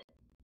good?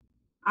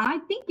 I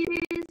think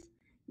it is.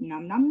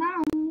 Num num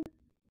num.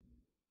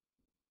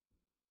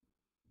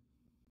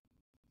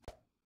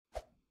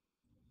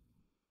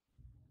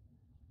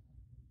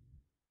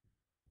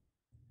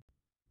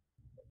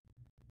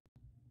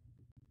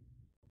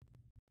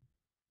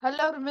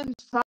 Hello, Miss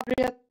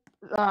Fabriet.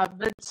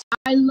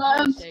 I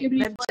love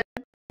Skibbity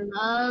Toilet. I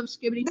love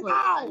Skibbity Toilet.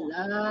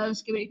 I love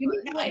Skibbity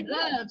Toilet. I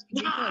love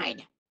Skibbity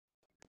Toilet.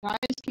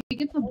 Guys, can we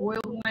get the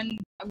boiled one?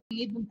 We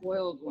need the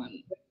boiled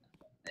one.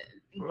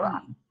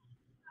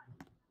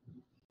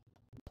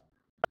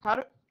 How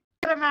do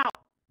get him out?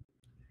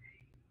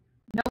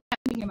 No,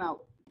 getting him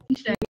out.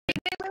 Stay.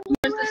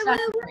 Where's the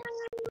sacrifice?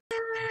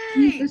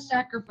 Where's the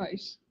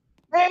sacrifice?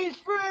 He's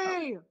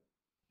free!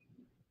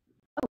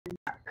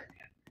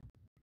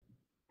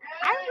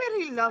 I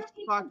really love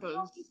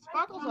sparkles.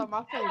 Sparkles are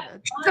my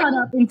favorite. Shut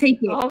up and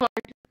take it. Oh my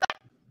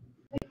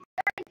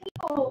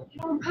Oh,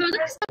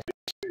 there's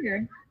something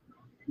here.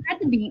 At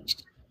the beach.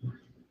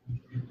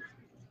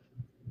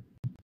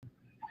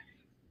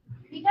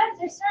 Because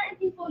there's certain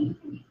people you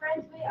can be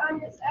friends with on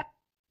this app.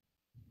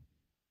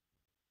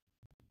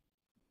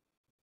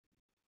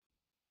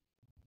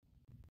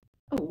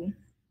 Oh.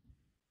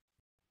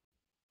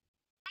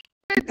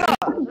 God.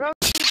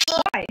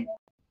 Why?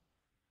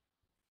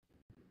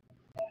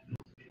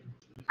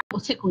 I will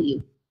tickle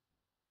you.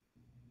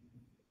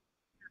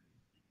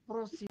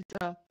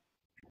 Rosita.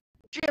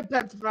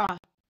 Petra.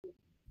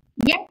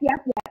 Yep.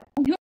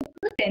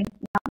 Listen,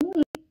 not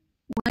me.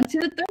 1, 2,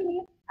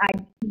 3.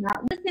 I'm not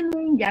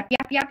listening. Yep.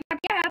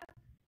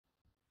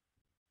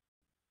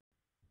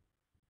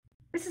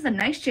 This is a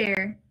nice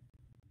chair.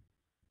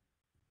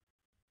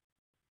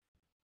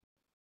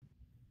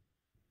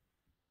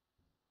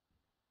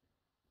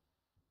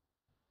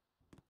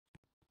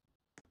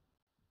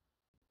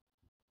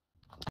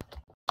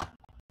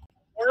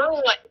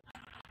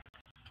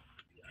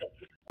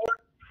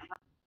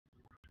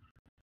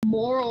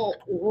 Moral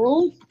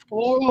oral?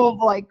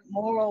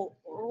 Moral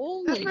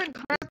oral? Different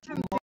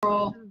cartoon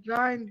moral.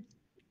 giant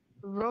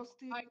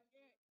roasty.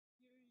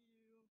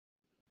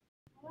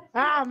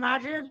 Ah,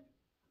 imagine.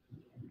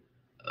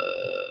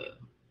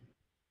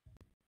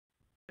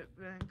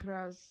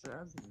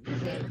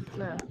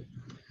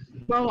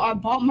 Well, I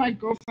bought my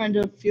girlfriend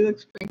a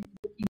Felix Frank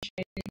cookie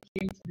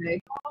chain today.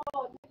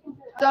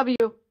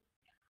 W.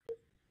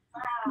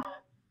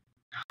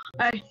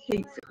 I hate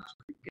Felix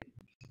Frank.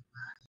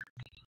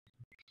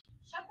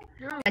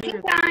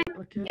 Touching time.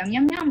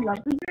 Yum.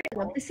 Love to hear it.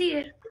 Love to see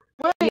it.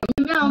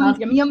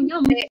 Yum.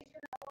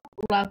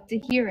 Love to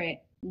hear it.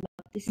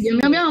 Love to see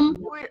Yum.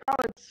 Wait,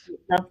 Alex. it.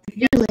 Love to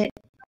feel it.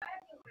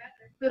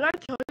 Did I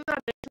tell you that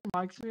Nathan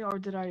likes me or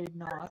did I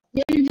not?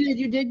 Yeah, you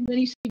did. Then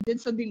you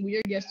did something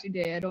weird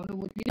yesterday. I don't know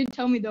what. You didn't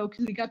tell me though,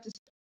 because we got this.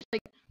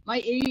 Like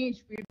my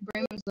ADHD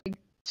brain was like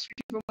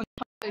switching from one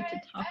topic to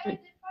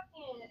topic.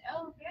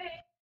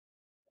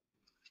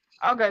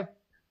 Okay.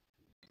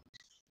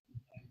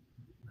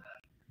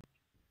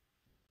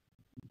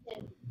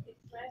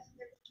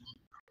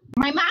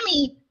 My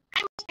mommy.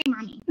 I must say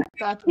mommy.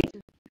 That's what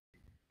you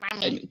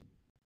Mommy.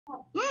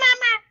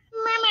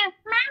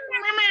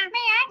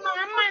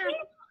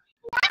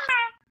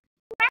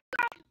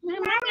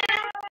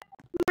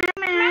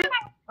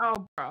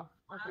 Oh, bro.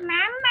 Okay.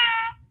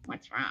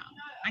 What's wrong?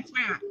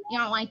 You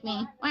don't like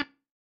me? What?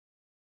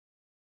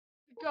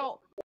 Go.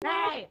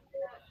 Hey.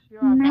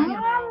 You're a fan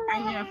now.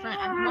 I'm your friend.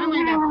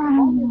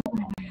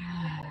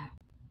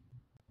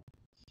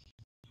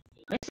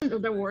 This is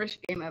the worst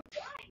game ever.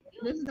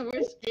 This is the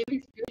worst game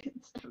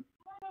experience ever.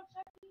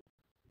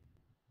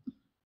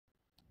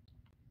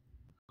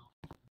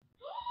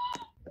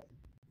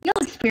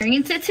 You'll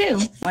experience it too.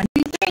 1,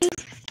 2, 3.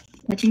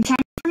 Touching time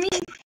for me.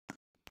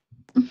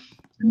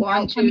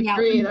 1, 2,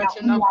 3. That's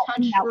enough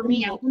touch for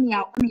me. Let me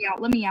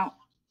out.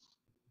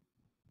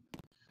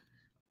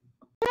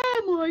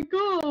 Oh my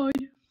god.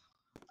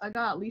 I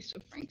got Lisa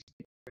Frank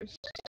stickers.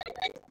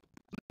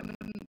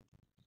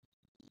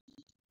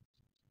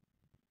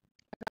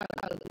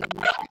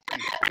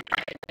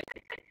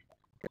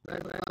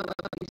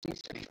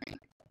 Lisa Frank.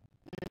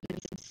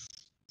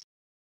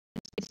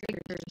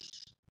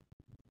 Stickers.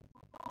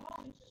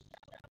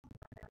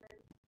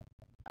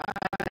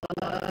 I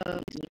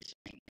love Lisa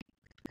Frank.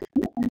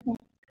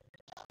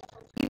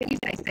 You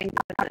guys think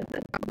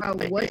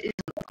about what is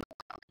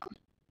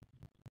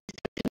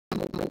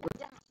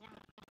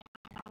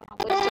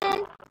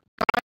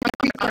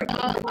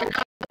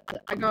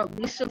I got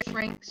Lisa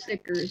Frank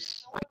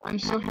stickers. I'm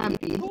so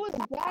happy. Who is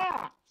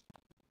that?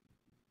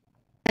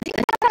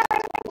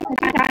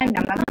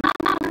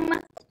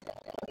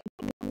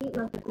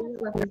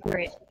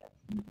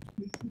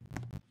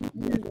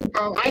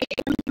 Oh,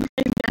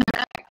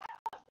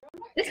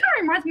 This kind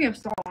of reminds me of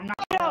Saul. I'm not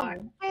gonna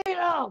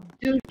lie.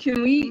 dude,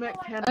 can we? Commit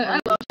I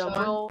love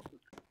cannibalism.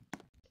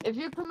 If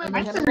you commit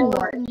That's the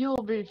cannibalism,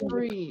 you'll be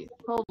free.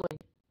 Totally.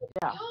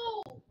 Yeah.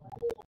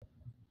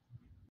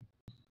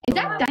 Is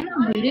that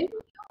dynamite muted?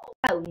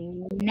 Oh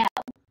no.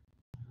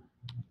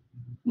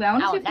 Wait, I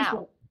want to see if this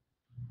works.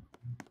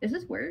 Does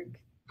this work?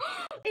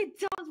 It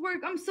does work.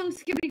 I'm so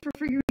skippy for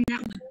figuring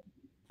that one.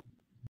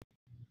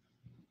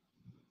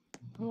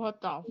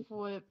 What the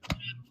flip?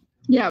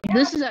 Yeah,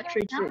 this is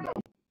actually true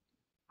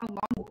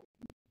though.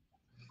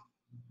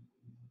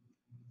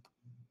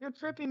 You're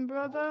tripping,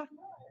 brother.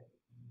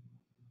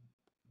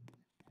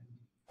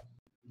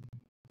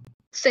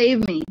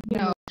 Save me.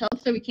 No, tell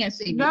us that we can't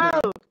save you. No.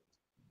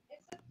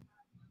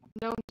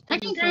 No.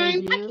 Packing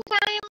time. Packing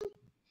time.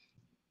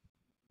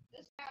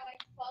 This guy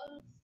like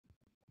clothes.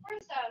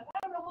 First off, I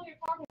don't know who you're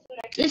talking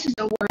to. This is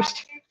the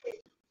worst.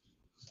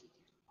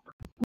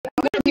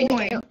 I'm gonna be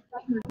doing.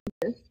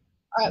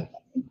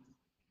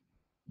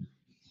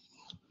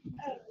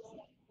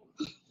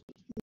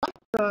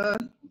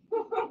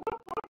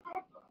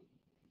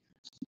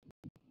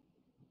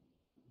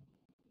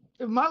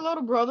 If my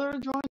little brother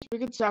joins, we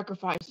could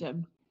sacrifice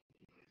him.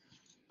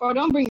 Bro,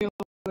 don't bring your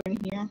in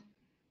here.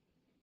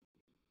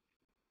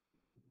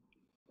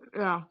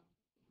 Yeah.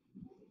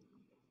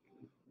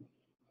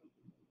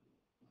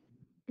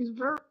 He's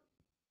very.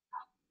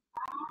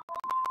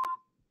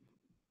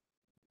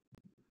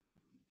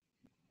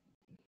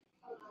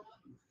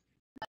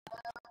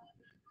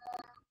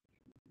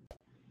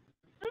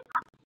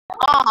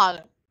 Oh.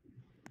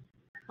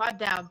 Pipe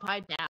down,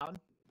 pipe down.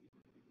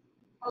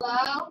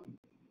 Hello?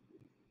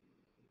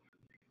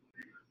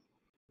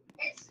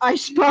 I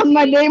spelled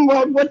my name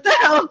wrong. What the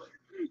hell?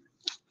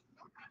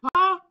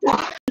 Huh?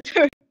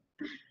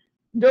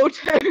 No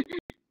turn.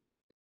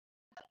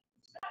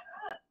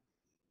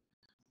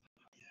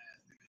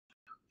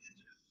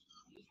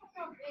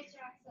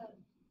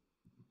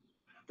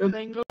 The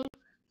Bingo.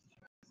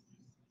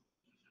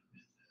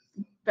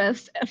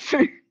 best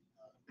ever. Yeah,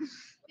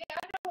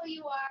 I know who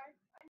you are.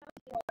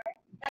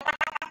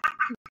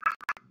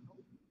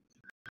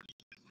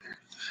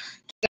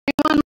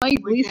 Anyone like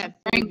We Lisa can't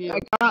Frank? save you. I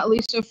got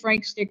Lisa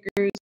Frank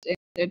stickers.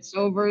 It's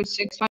over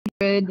 600,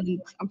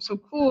 and I'm so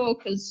cool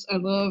because I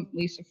love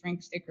Lisa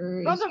Frank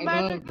stickers. Got the I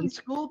magic love and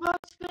school bus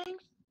thing?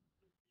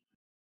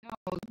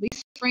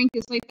 Lisa Frank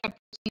is like that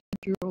person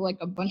that drew like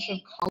a bunch of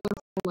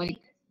colorful like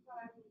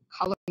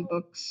coloring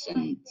books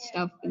and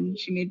stuff, and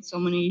she made so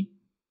many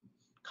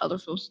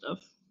colorful stuff.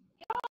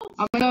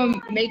 I'm gonna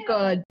make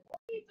a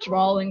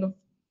drawing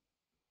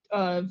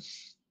of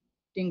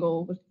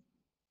Dingle with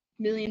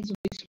millions of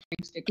Lisa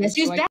Frank stickers. Guess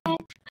who's so I back? can-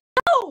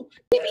 No!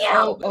 Get me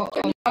out! Oh,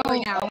 Get me out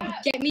right now!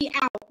 Get me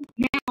out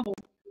now!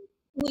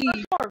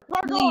 Please,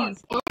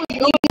 please.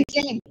 Go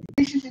insane.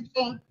 This is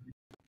insane.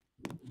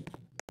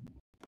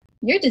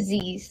 You're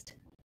diseased.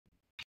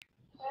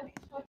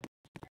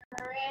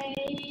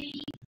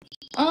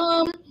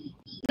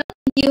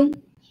 You.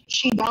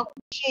 She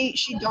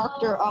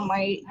doctor on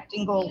my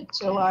Dingle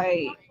till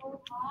I.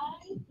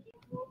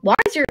 Why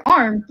is your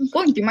arm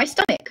going through my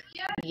stomach?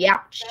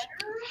 Youch.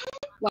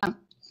 Wow.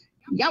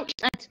 Youch.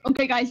 That's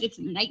okay, guys. It's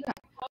nighttime.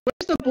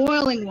 Where's the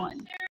boiling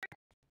one?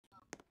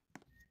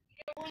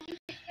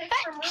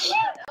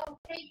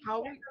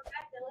 How?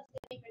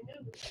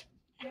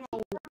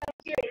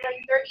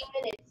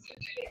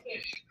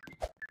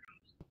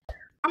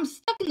 I'm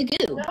stuck in the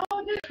goo.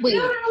 Wait.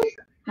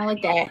 I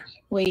like that.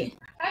 Wait.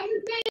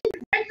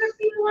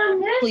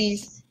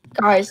 Please.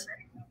 Guys.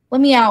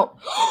 Let me out.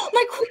 Oh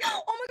my gosh.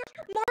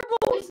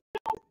 Marbles.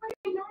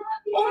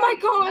 Oh my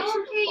gosh.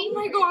 Oh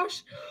my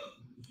gosh.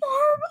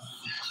 Marbles.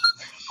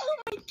 Oh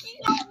my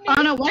god.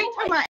 On a white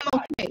time,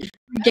 I'm okay.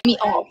 Get me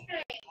off.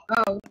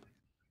 Oh.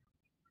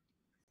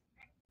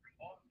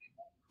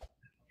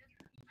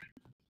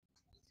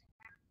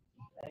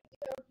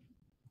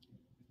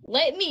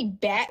 Let me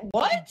back.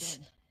 What?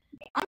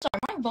 I'm sorry.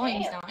 My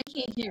volume's down. I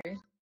can't hear.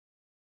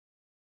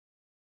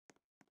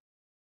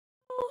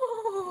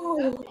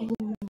 Oh.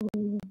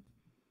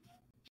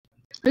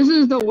 This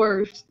is the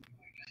worst.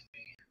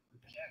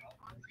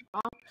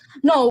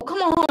 No,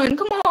 come on,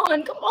 come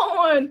on, come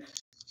on.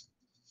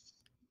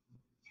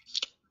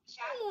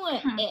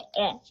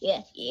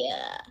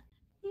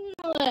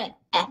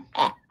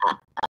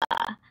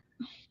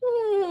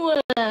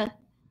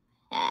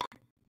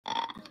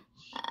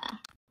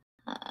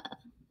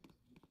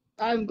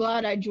 I'm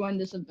glad I joined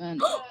this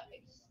event.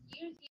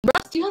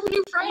 Rust, you have a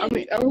new friend.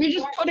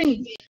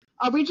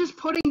 Are we just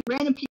putting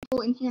random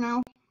people in here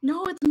now?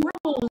 No, it's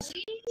marbles.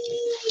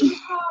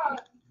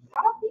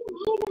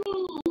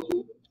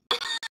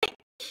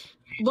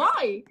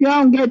 Why? You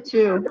don't get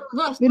to.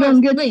 Rust, We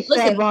don't get wait, to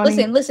say,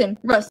 Bonnie. listen.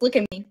 Rust, look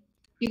at me.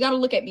 You gotta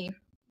look at me.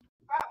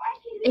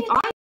 If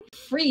I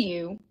free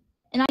you,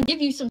 and I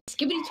give you some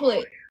Skibbity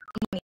Toilet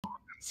money,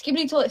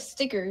 Skibbity Toilet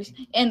stickers,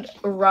 and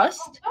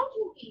Rust.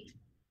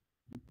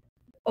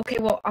 Okay,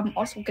 well, I'm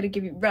also gonna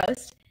give you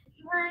Rust.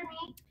 You heard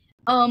me.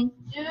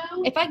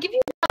 If I give you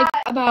like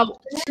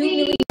about 2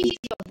 million pieces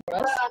of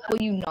Rust,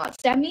 will you not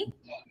stab me?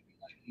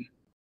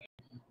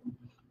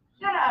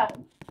 Shut up.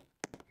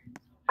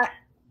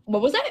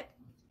 What was that?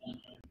 You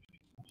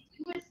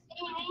were saying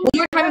One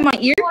more time in my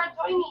ear? before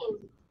joining.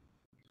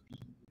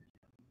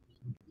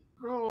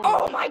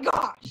 Oh my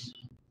gosh!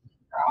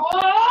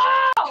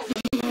 Oh!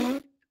 You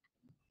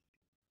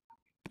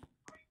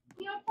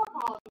know, fuck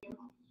all of you.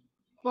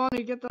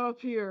 Bonnie, get up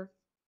here.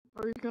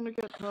 Or you're gonna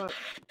get cut.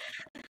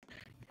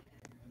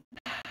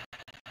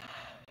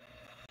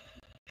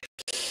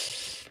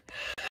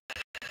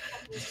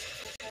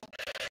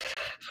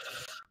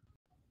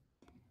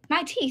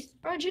 My teeth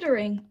are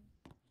jittering.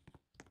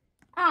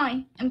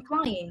 I am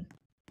flying.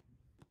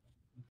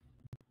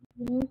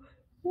 Ooh,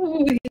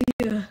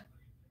 yeah.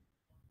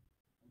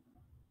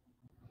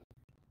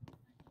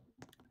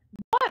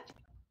 What?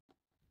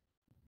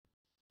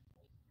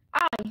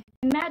 I am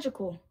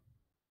magical.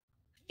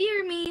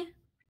 Fear me.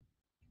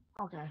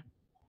 Okay.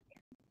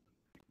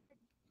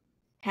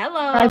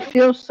 Hello. I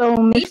feel so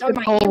These are my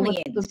mystical with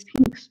the aliens.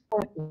 pink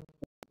sparkle.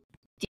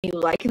 Do you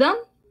like them?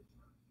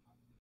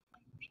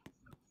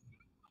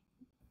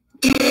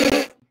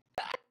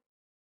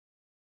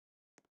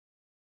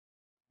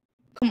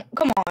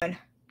 Come on.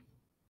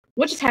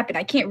 What just happened?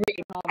 I can't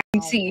read. I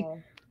can see.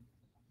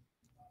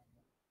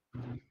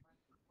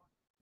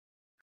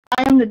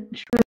 I am the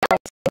truth.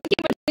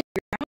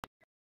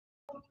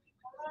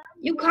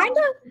 You kind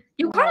of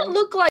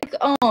look like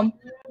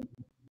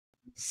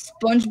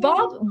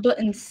SpongeBob, but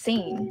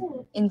insane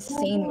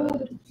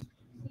mode.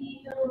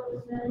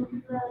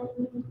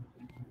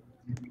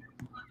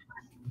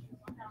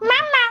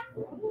 Mama.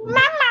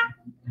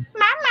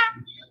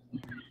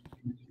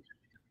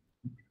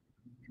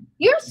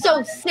 You're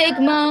so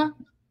Sigma.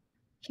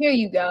 Here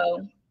you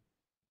go.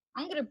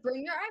 I'm gonna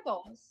burn your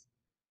eyeballs.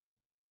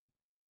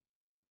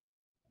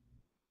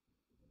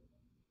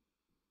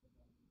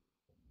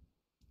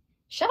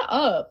 Shut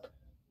up.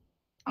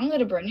 I'm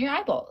gonna burn your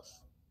eyeballs.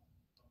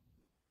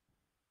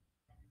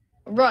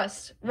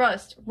 Rust.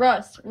 What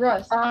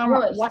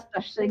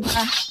the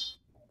Sigma?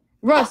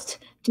 Rust,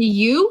 do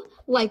you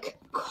like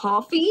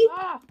coffee?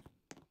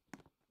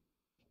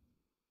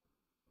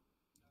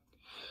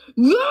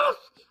 Yes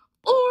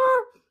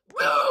or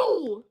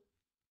no?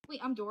 Wait,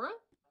 I'm Dora?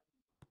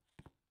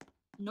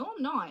 No,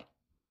 I'm not.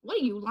 What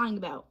are you lying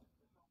about?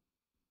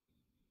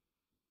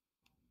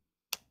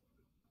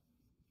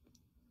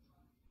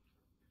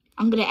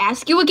 I'm gonna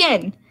ask you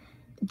again.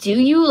 Do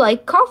you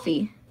like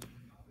coffee?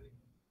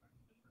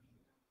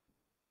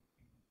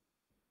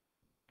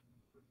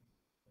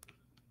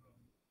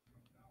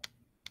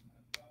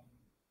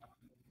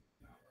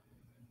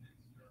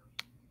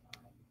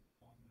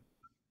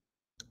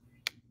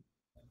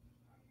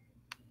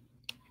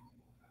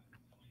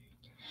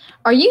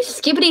 Are you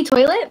Skibbity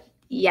Toilet?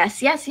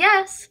 Yes.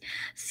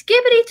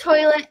 Skibbity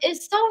Toilet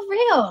is so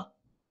real.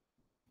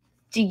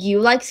 Do you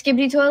like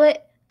Skibbity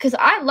Toilet? Because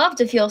I love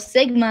to feel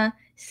Sigma.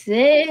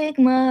 Hey.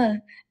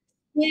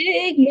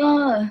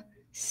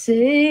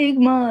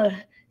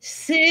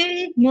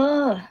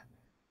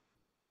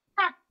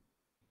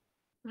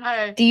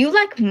 Do you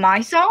like my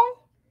song?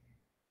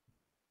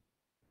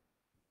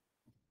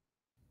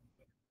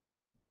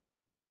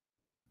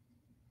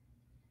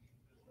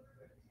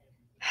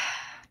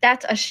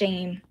 That's a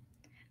shame.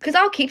 Because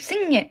I'll keep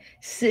singing it.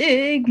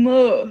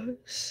 Sigma.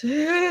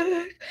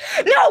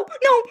 No.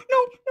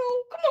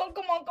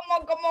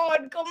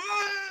 Come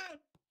on.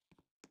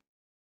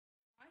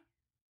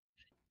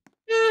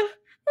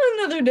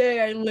 Another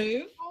day I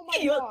live. Oh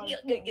my god.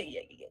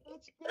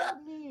 That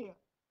scared me.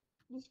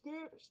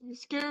 You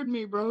scared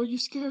me, bro. You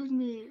scared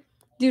me.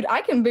 Dude, I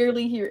can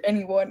barely hear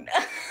anyone.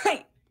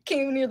 I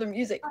can't even hear the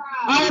music.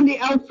 I am the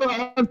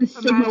alpha of the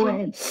Sigma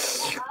land.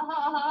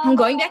 I'm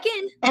going back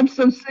in. I'm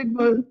so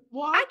Sigma.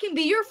 What? I can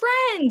be your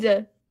friend.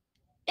 And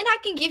I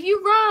can give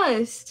you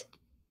Rust.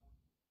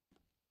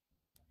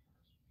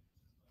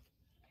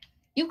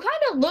 You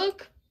kind of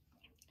look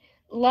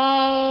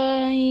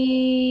like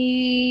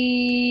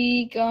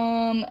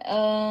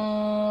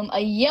a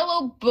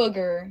yellow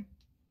booger.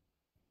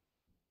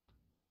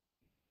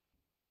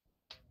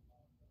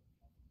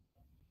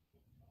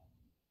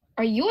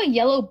 Are you a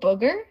yellow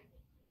booger?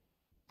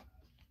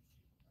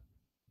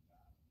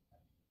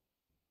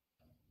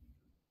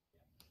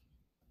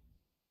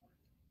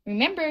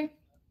 Remember,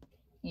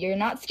 you're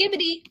not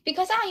Skibbity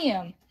because I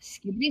am.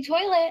 Skibbity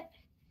Toilet.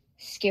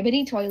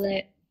 Skibbity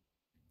Toilet.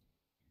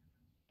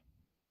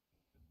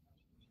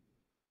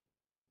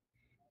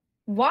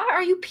 Why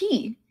are you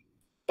pee?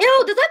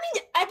 Ew, does that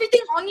mean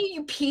everything on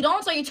you peed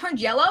on so you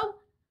turned yellow?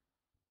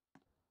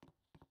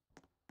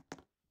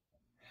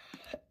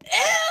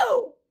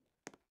 Ew!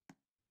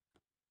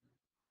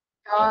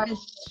 Guys,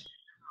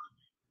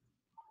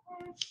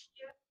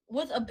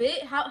 With a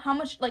bit? How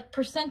much, like,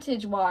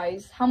 percentage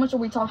wise? How much are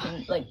we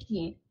talking? Like,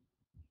 pee?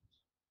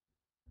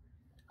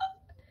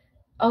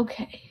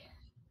 Okay.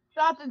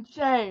 that's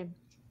insane.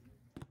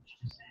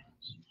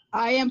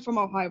 I am from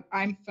Ohio.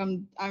 I'm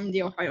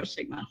the Ohio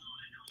Sigma.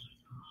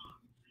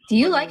 Do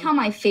you like how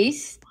my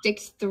face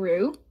sticks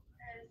through?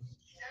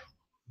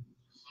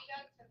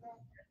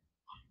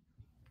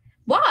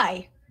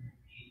 Why?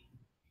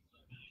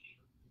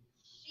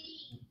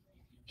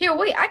 Here,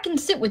 wait, I can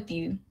sit with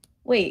you.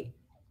 Wait.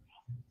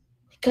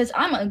 Because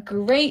I'm a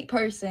great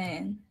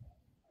person.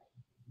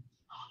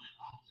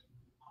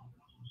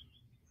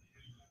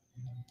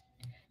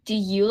 Do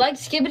you like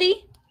Skibbity?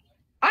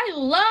 I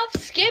love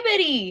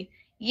Skibbity!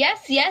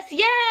 Yes, yes,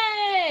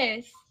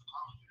 yes!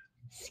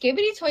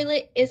 Skibbity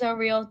Toilet is a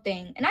real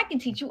thing, and I can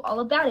teach you all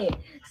about it.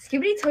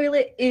 Skibbity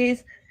Toilet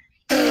is...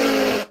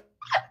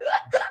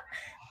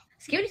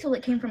 Skibbity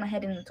Toilet came from my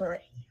head in the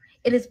toilet.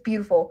 It is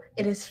beautiful.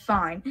 It is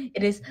fine.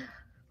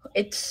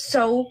 It's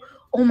so...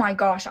 Oh my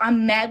gosh,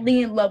 I'm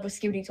madly in love with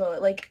Skibbity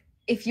Toilet. Like,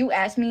 if you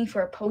ask me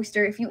for a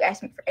poster, if you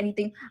ask me for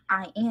anything,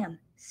 I am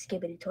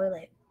Skibbity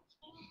Toilet.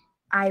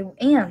 I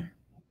am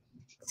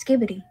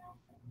Skibbity.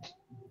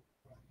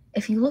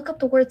 If you look up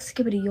the word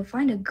Skibbity, you'll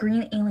find a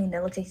green alien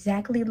that looks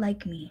exactly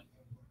like me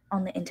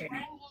on the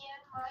internet.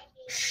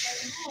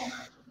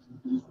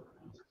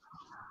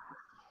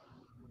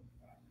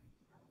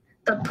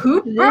 The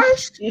poop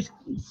brush? This is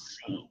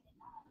insane.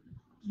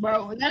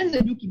 Bro, that is a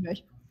dookie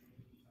brush.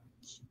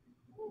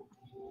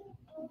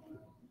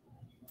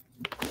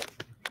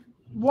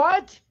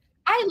 What?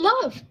 I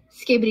love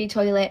Skibbity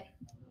Toilet.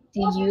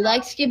 Do you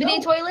like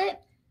Skibbity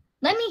Toilet?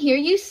 Let me hear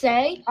you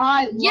say,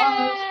 I love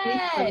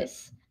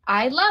yes!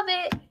 I love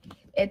it.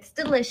 It's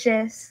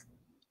delicious.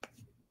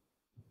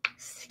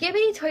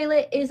 Skibbity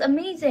Toilet is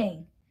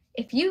amazing.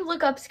 If you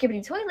look up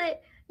Skibbity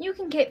Toilet, you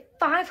can get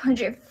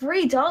 $500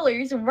 free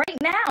right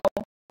now.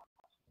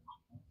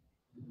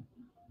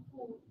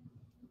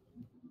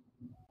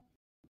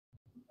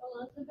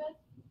 Elizabeth?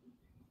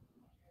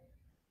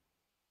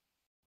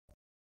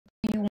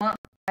 Do you want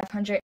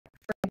 $500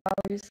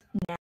 free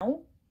now?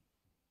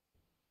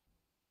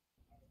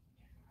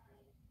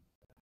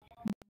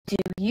 Do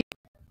you?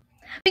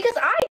 Because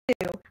I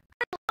do. I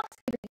love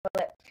Skibbity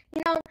Toilet.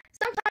 You know,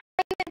 sometimes I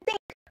even think,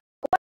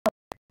 wow,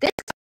 this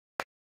is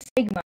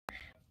Sigma.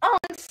 On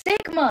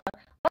Sigma.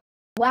 Oh,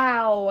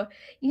 wow.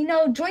 You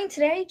know, join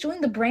today,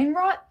 join the brain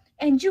rot,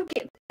 and you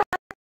get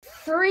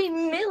 $3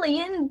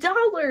 million.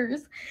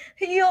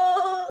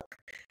 Yuck.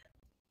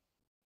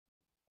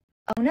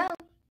 Oh no.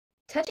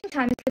 Touching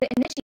time is going to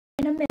initiate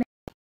in a minute.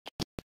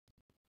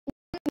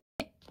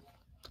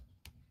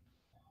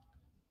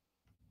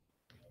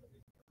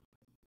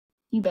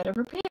 You better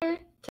prepare.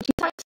 Touching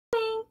time is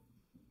coming.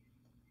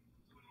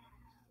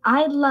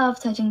 I love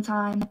touching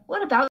time.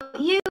 What about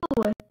you?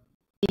 Do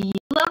you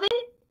love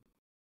it?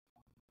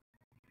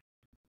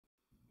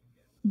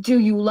 Do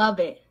you love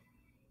it?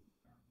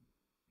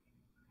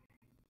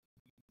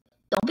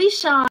 Don't be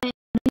shy. I know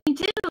you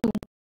do. Oh,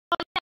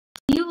 yeah.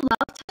 Do you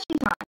love touching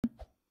time?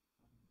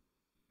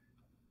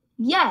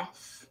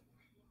 Yes.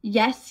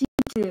 Yes, you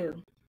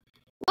do.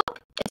 Whoop.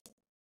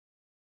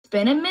 It's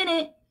been a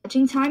minute.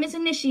 Touching time is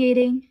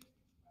initiating.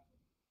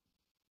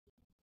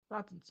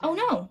 That's insane. Oh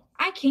no,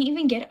 I can't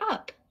even get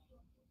up.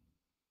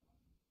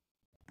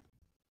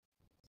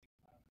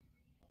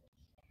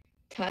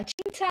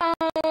 Touching time.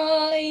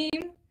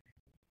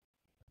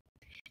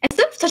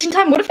 Instead of touching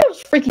time, what if it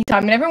was freaky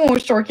time and everyone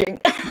was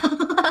shorking?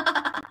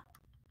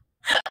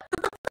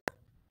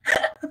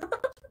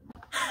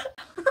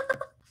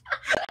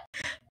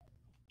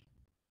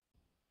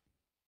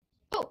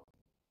 Oh.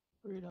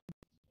 Freedom.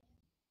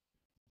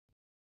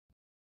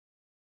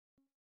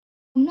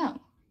 No.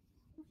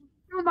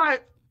 You're my...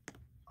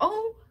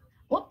 Oh,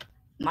 whoop.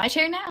 My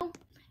chair now.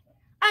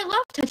 I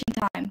love touching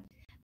time.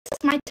 This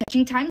is my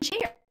touching time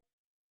chair.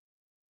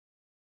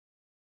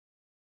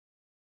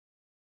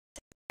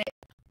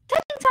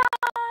 Touching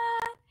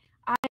time.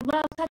 I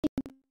love touching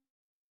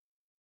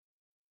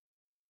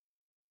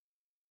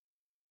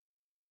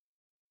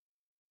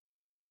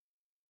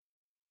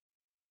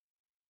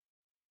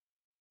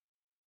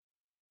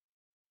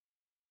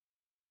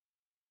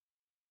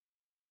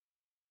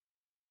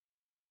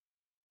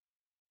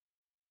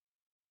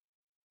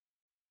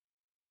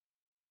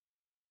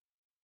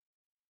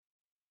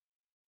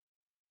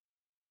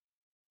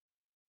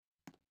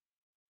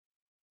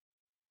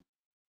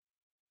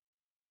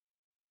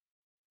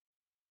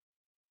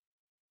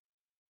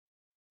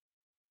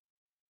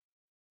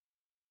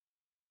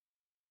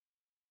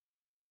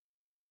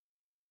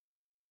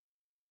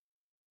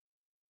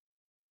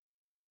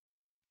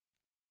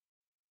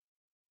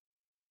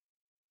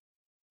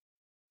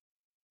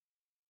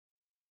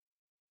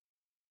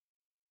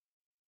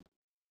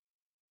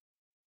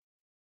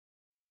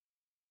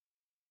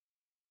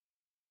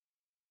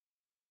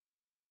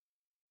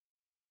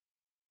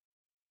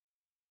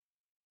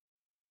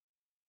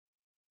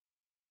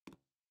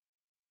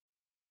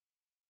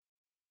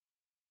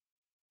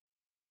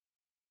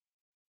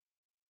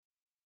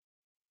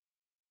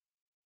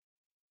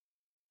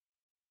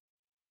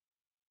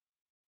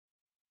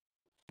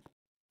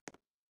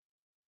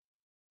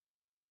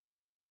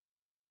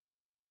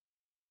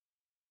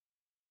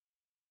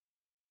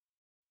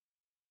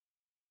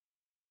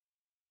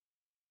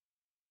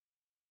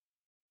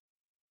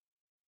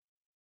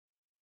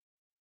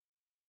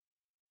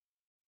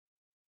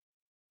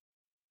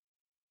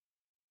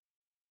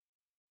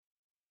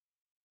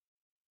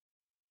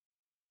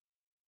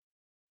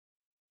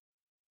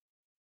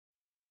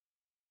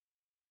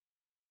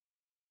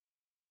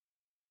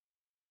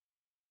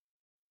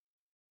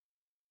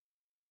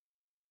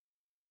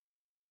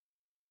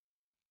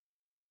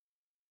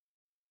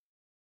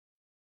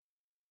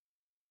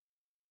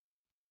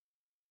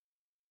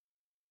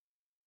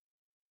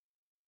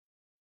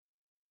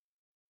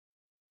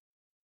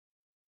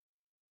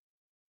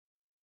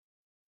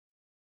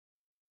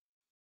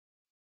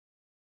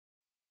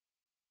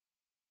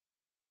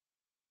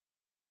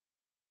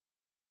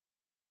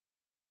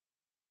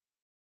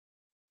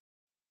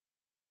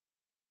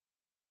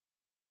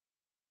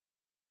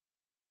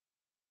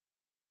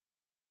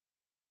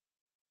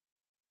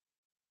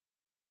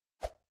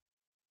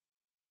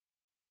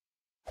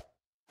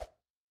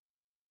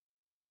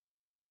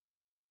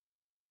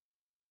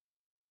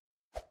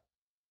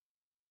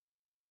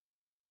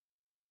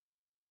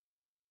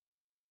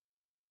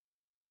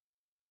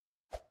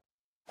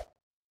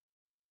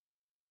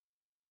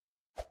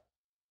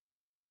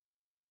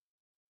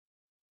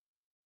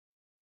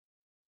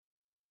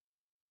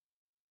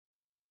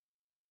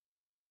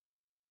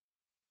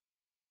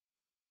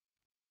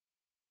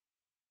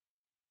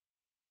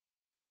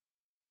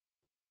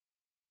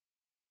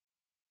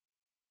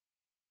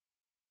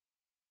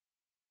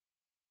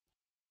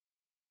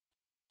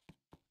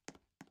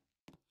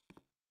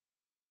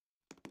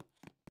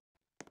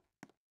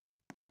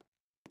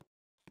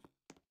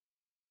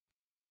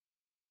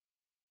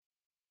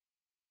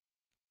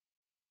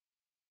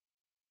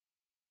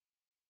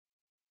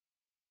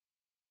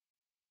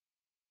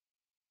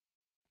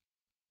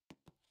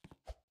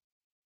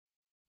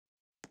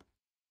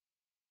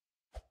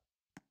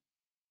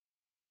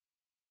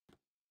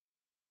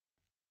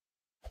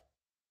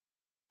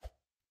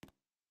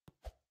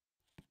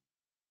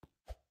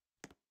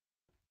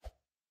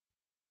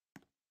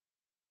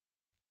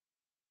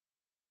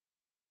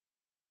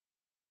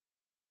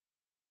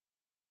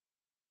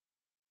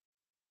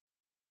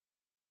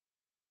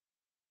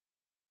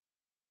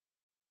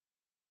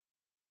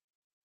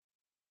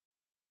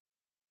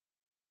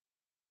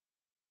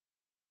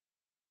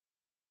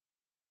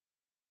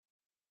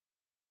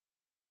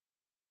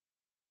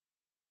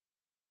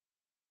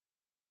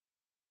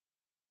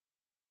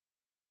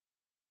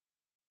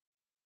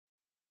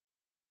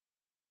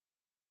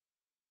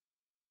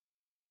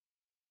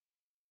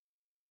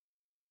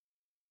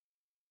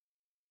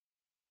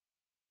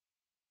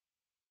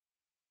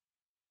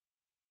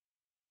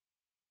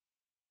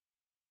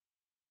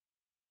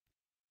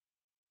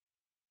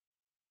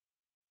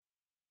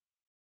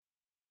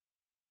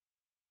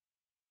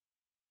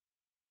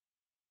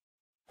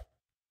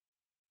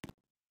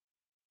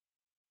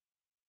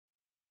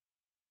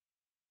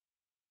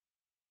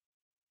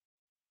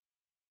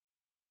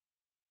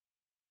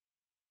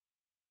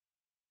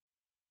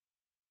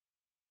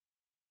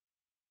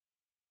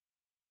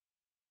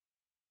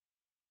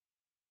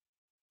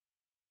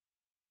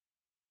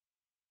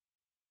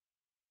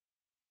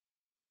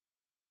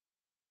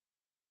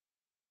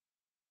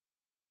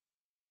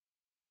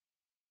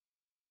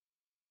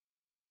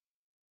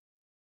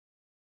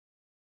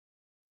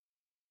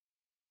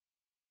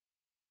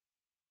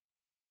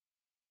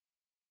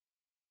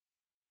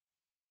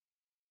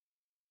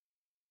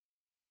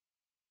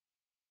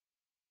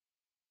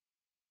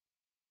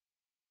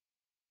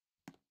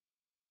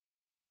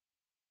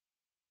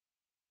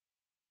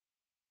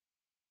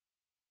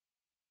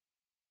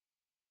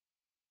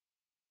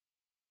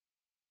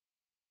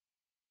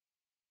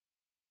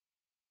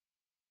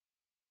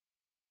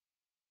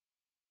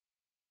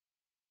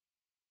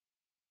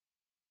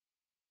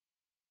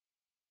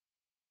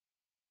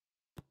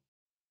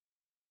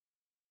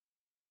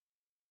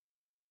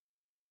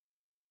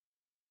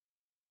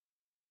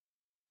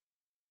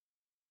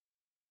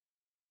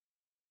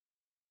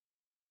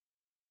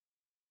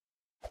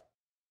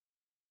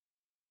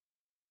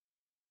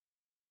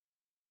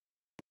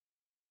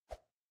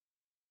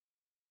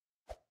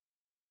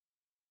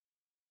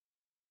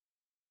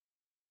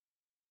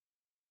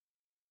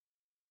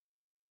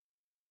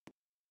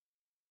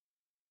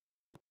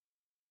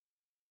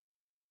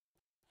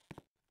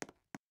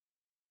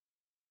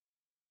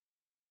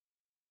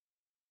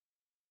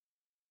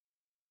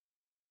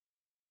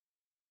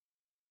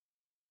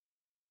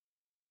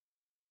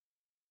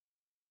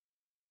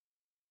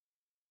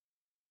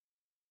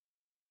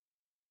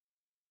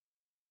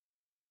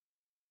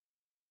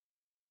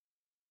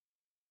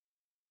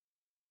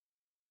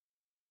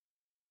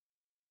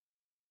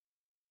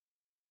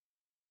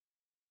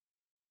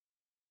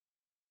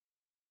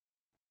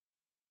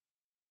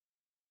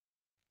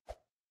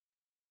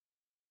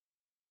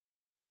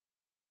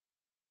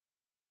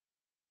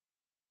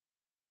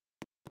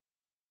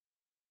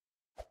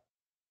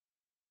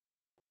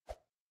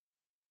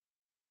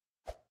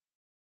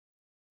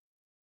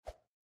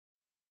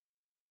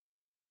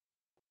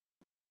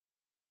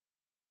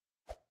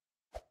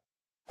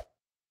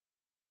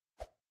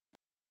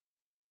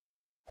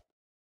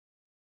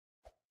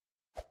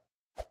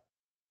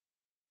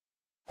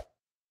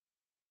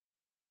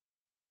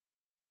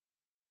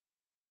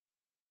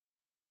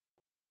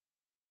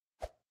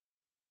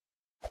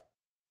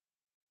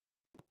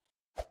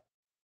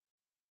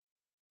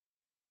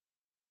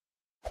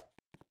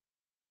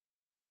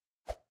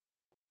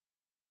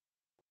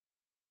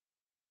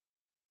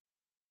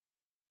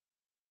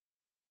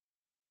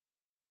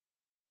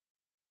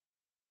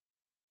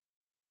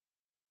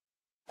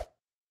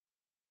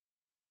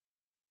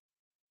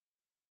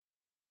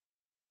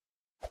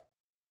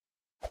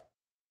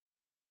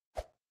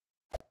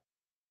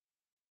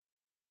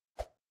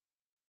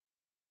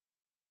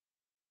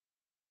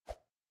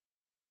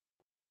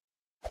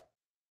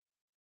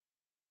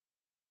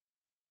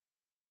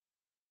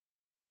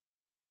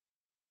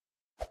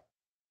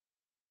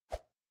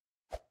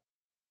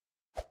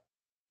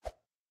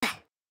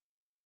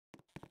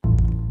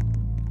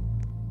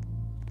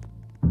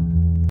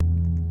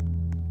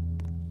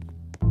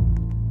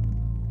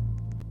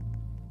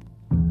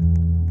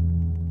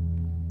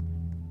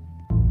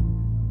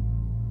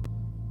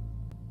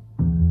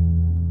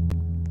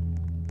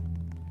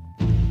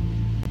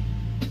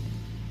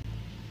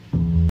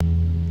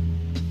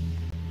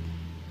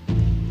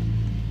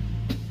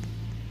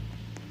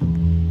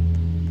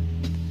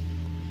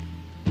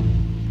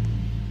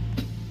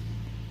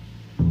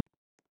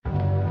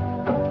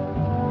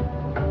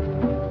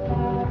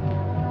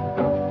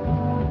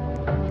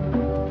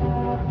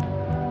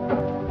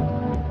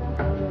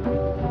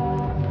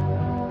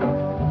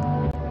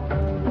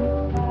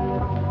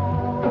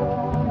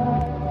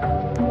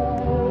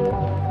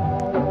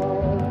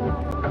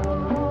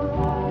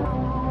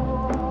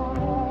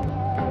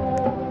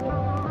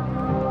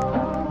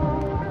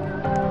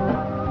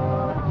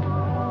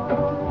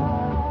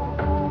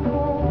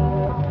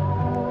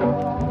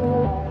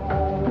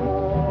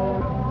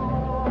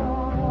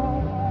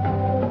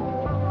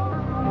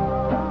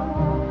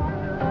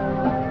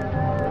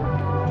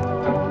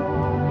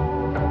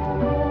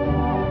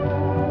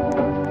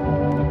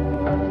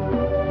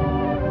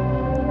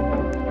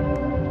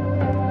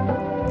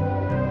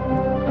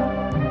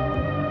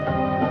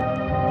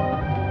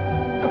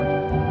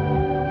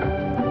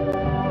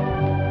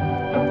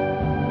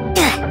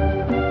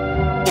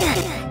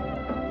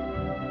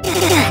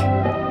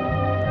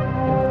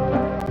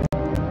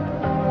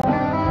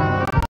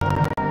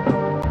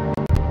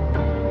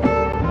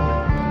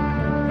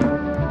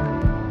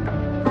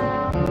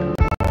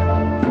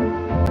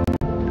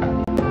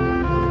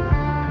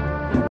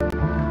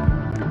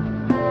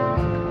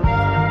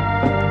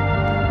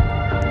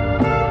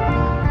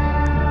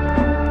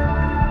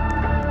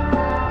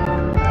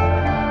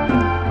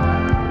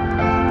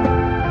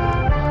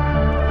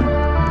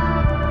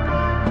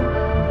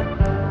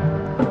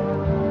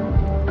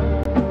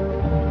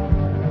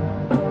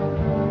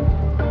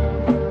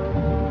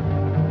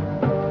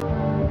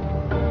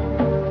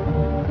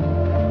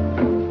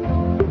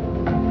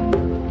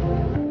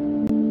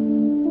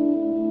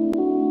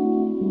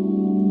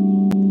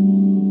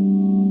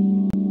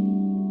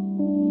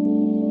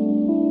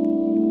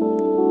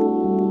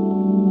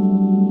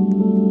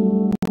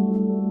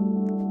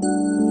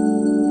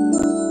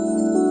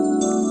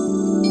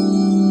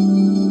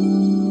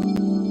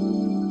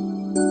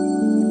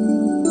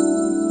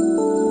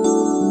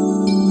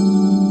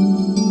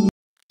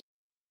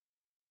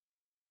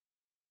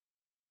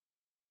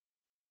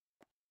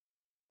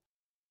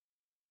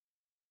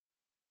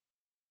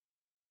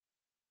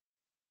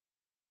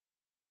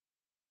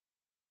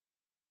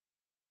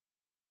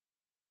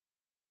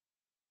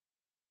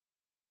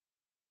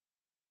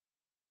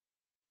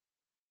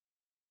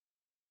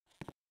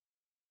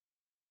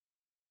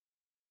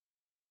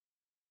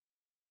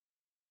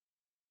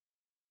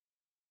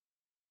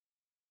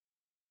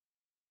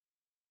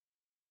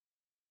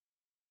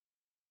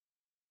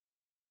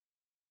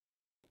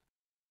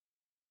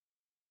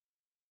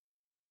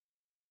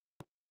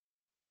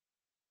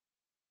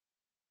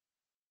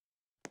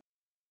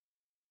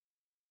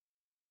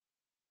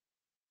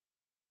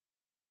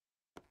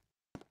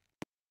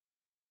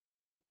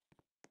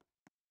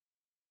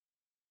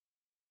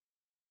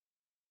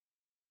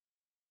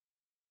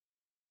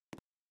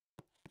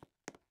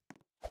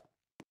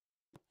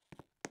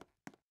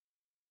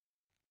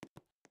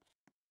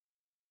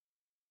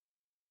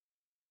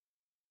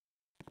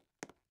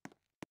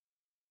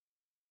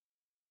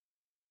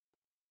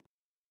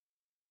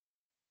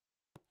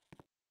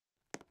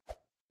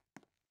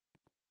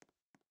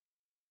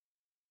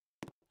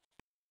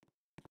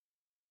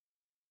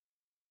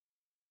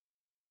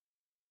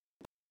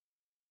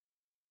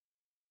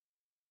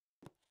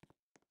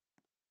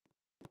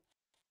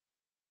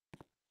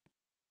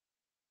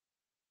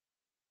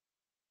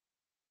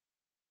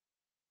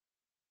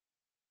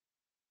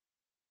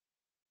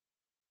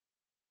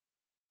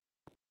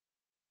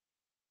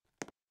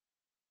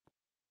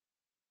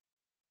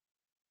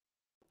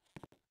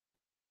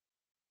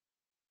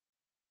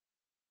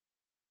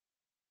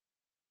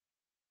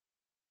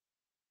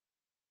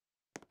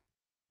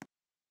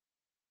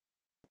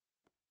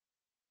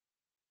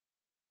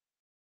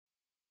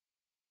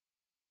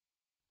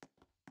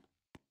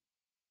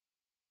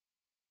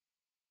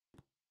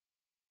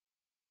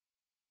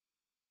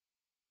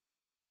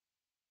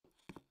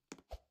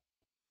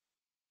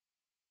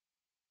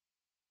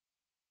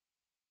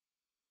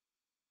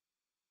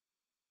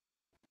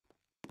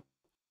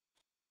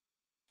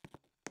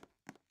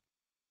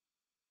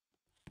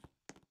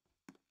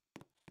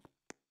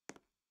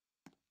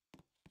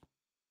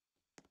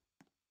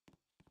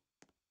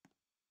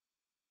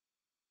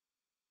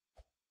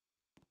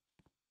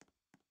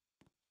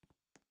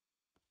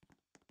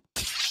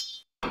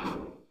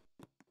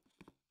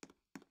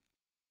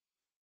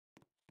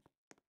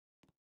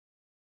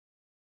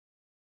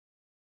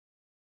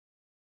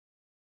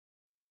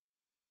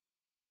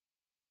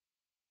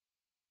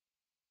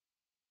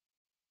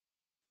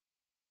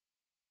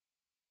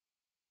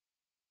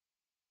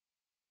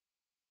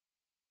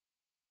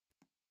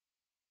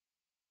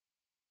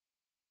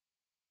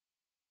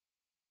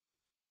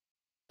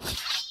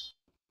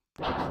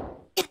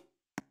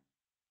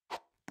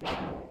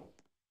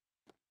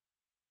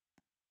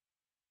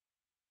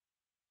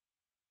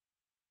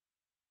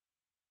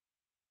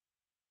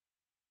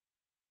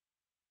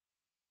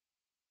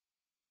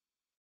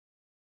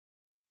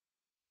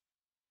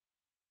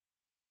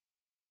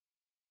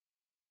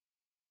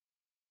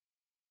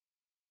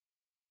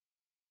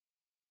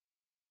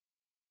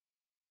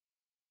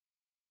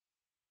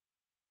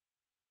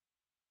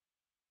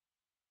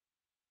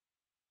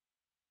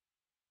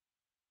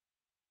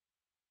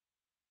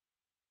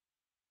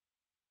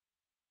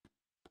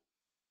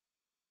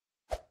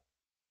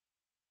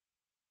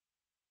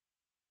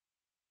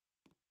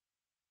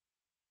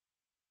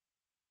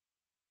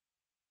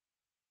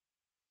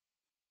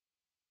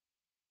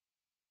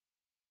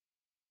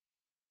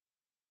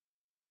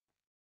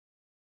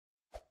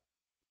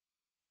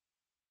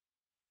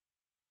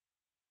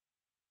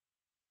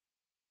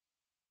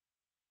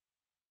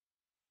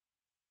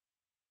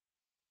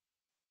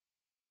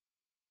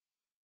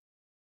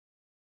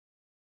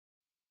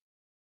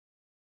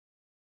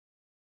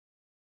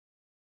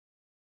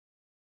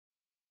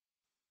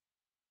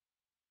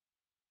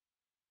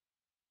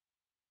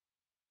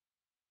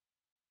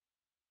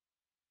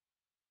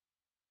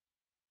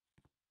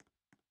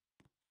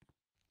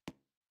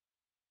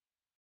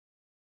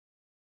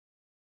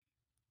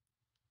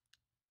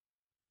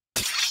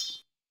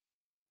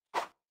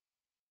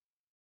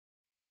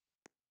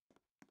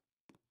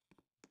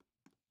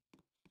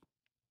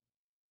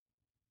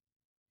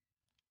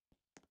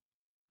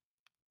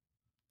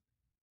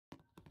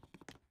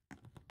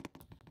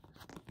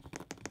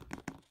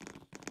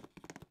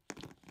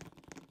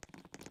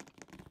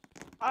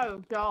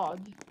Oh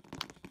God.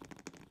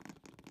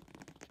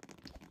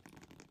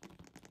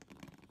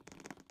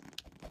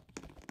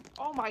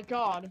 Oh my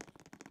God.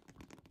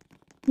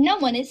 No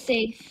one is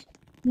safe.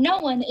 No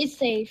one is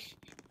safe.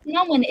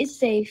 No one is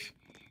safe.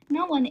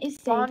 No one is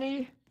safe.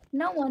 Bonnie.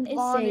 No one is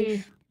Bonnie.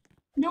 safe.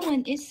 No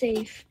one is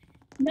safe.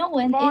 No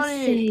one is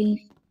Bonnie.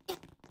 safe.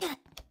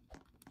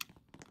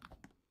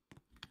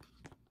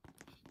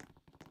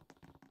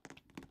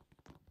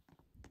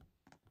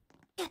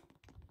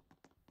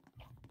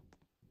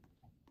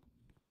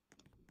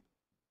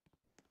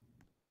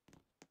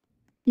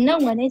 No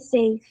one is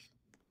safe.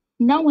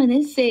 No one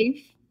is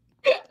safe.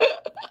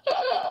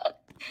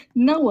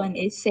 No one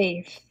is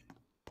safe.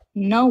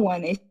 No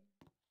one is.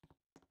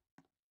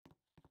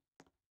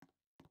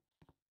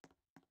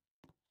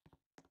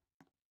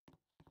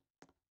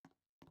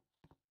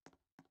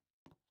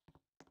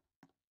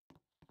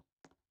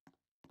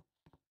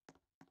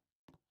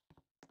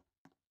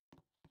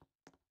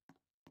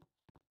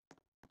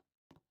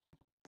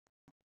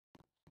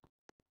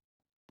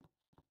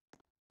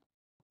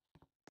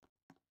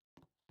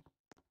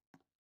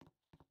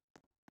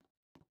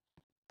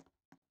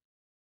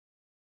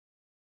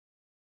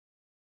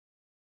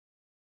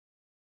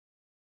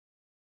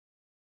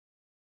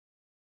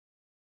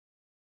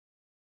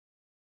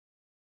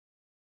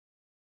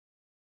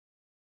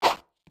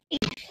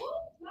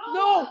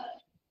 No.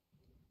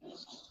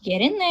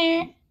 Get in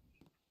there.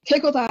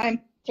 Tickle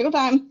time. Tickle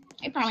time.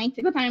 I promise.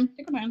 Tickle time.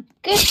 Tickle time.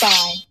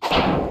 Goodbye.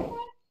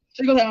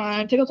 Tickle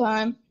time. Tickle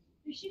time.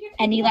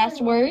 Any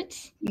last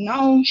words?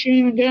 No, she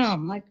didn't even get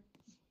them. Like,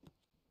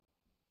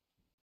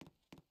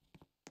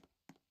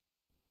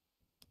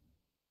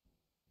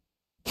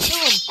 Kill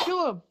him.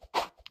 Kill him.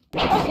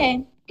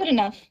 Okay, good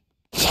enough.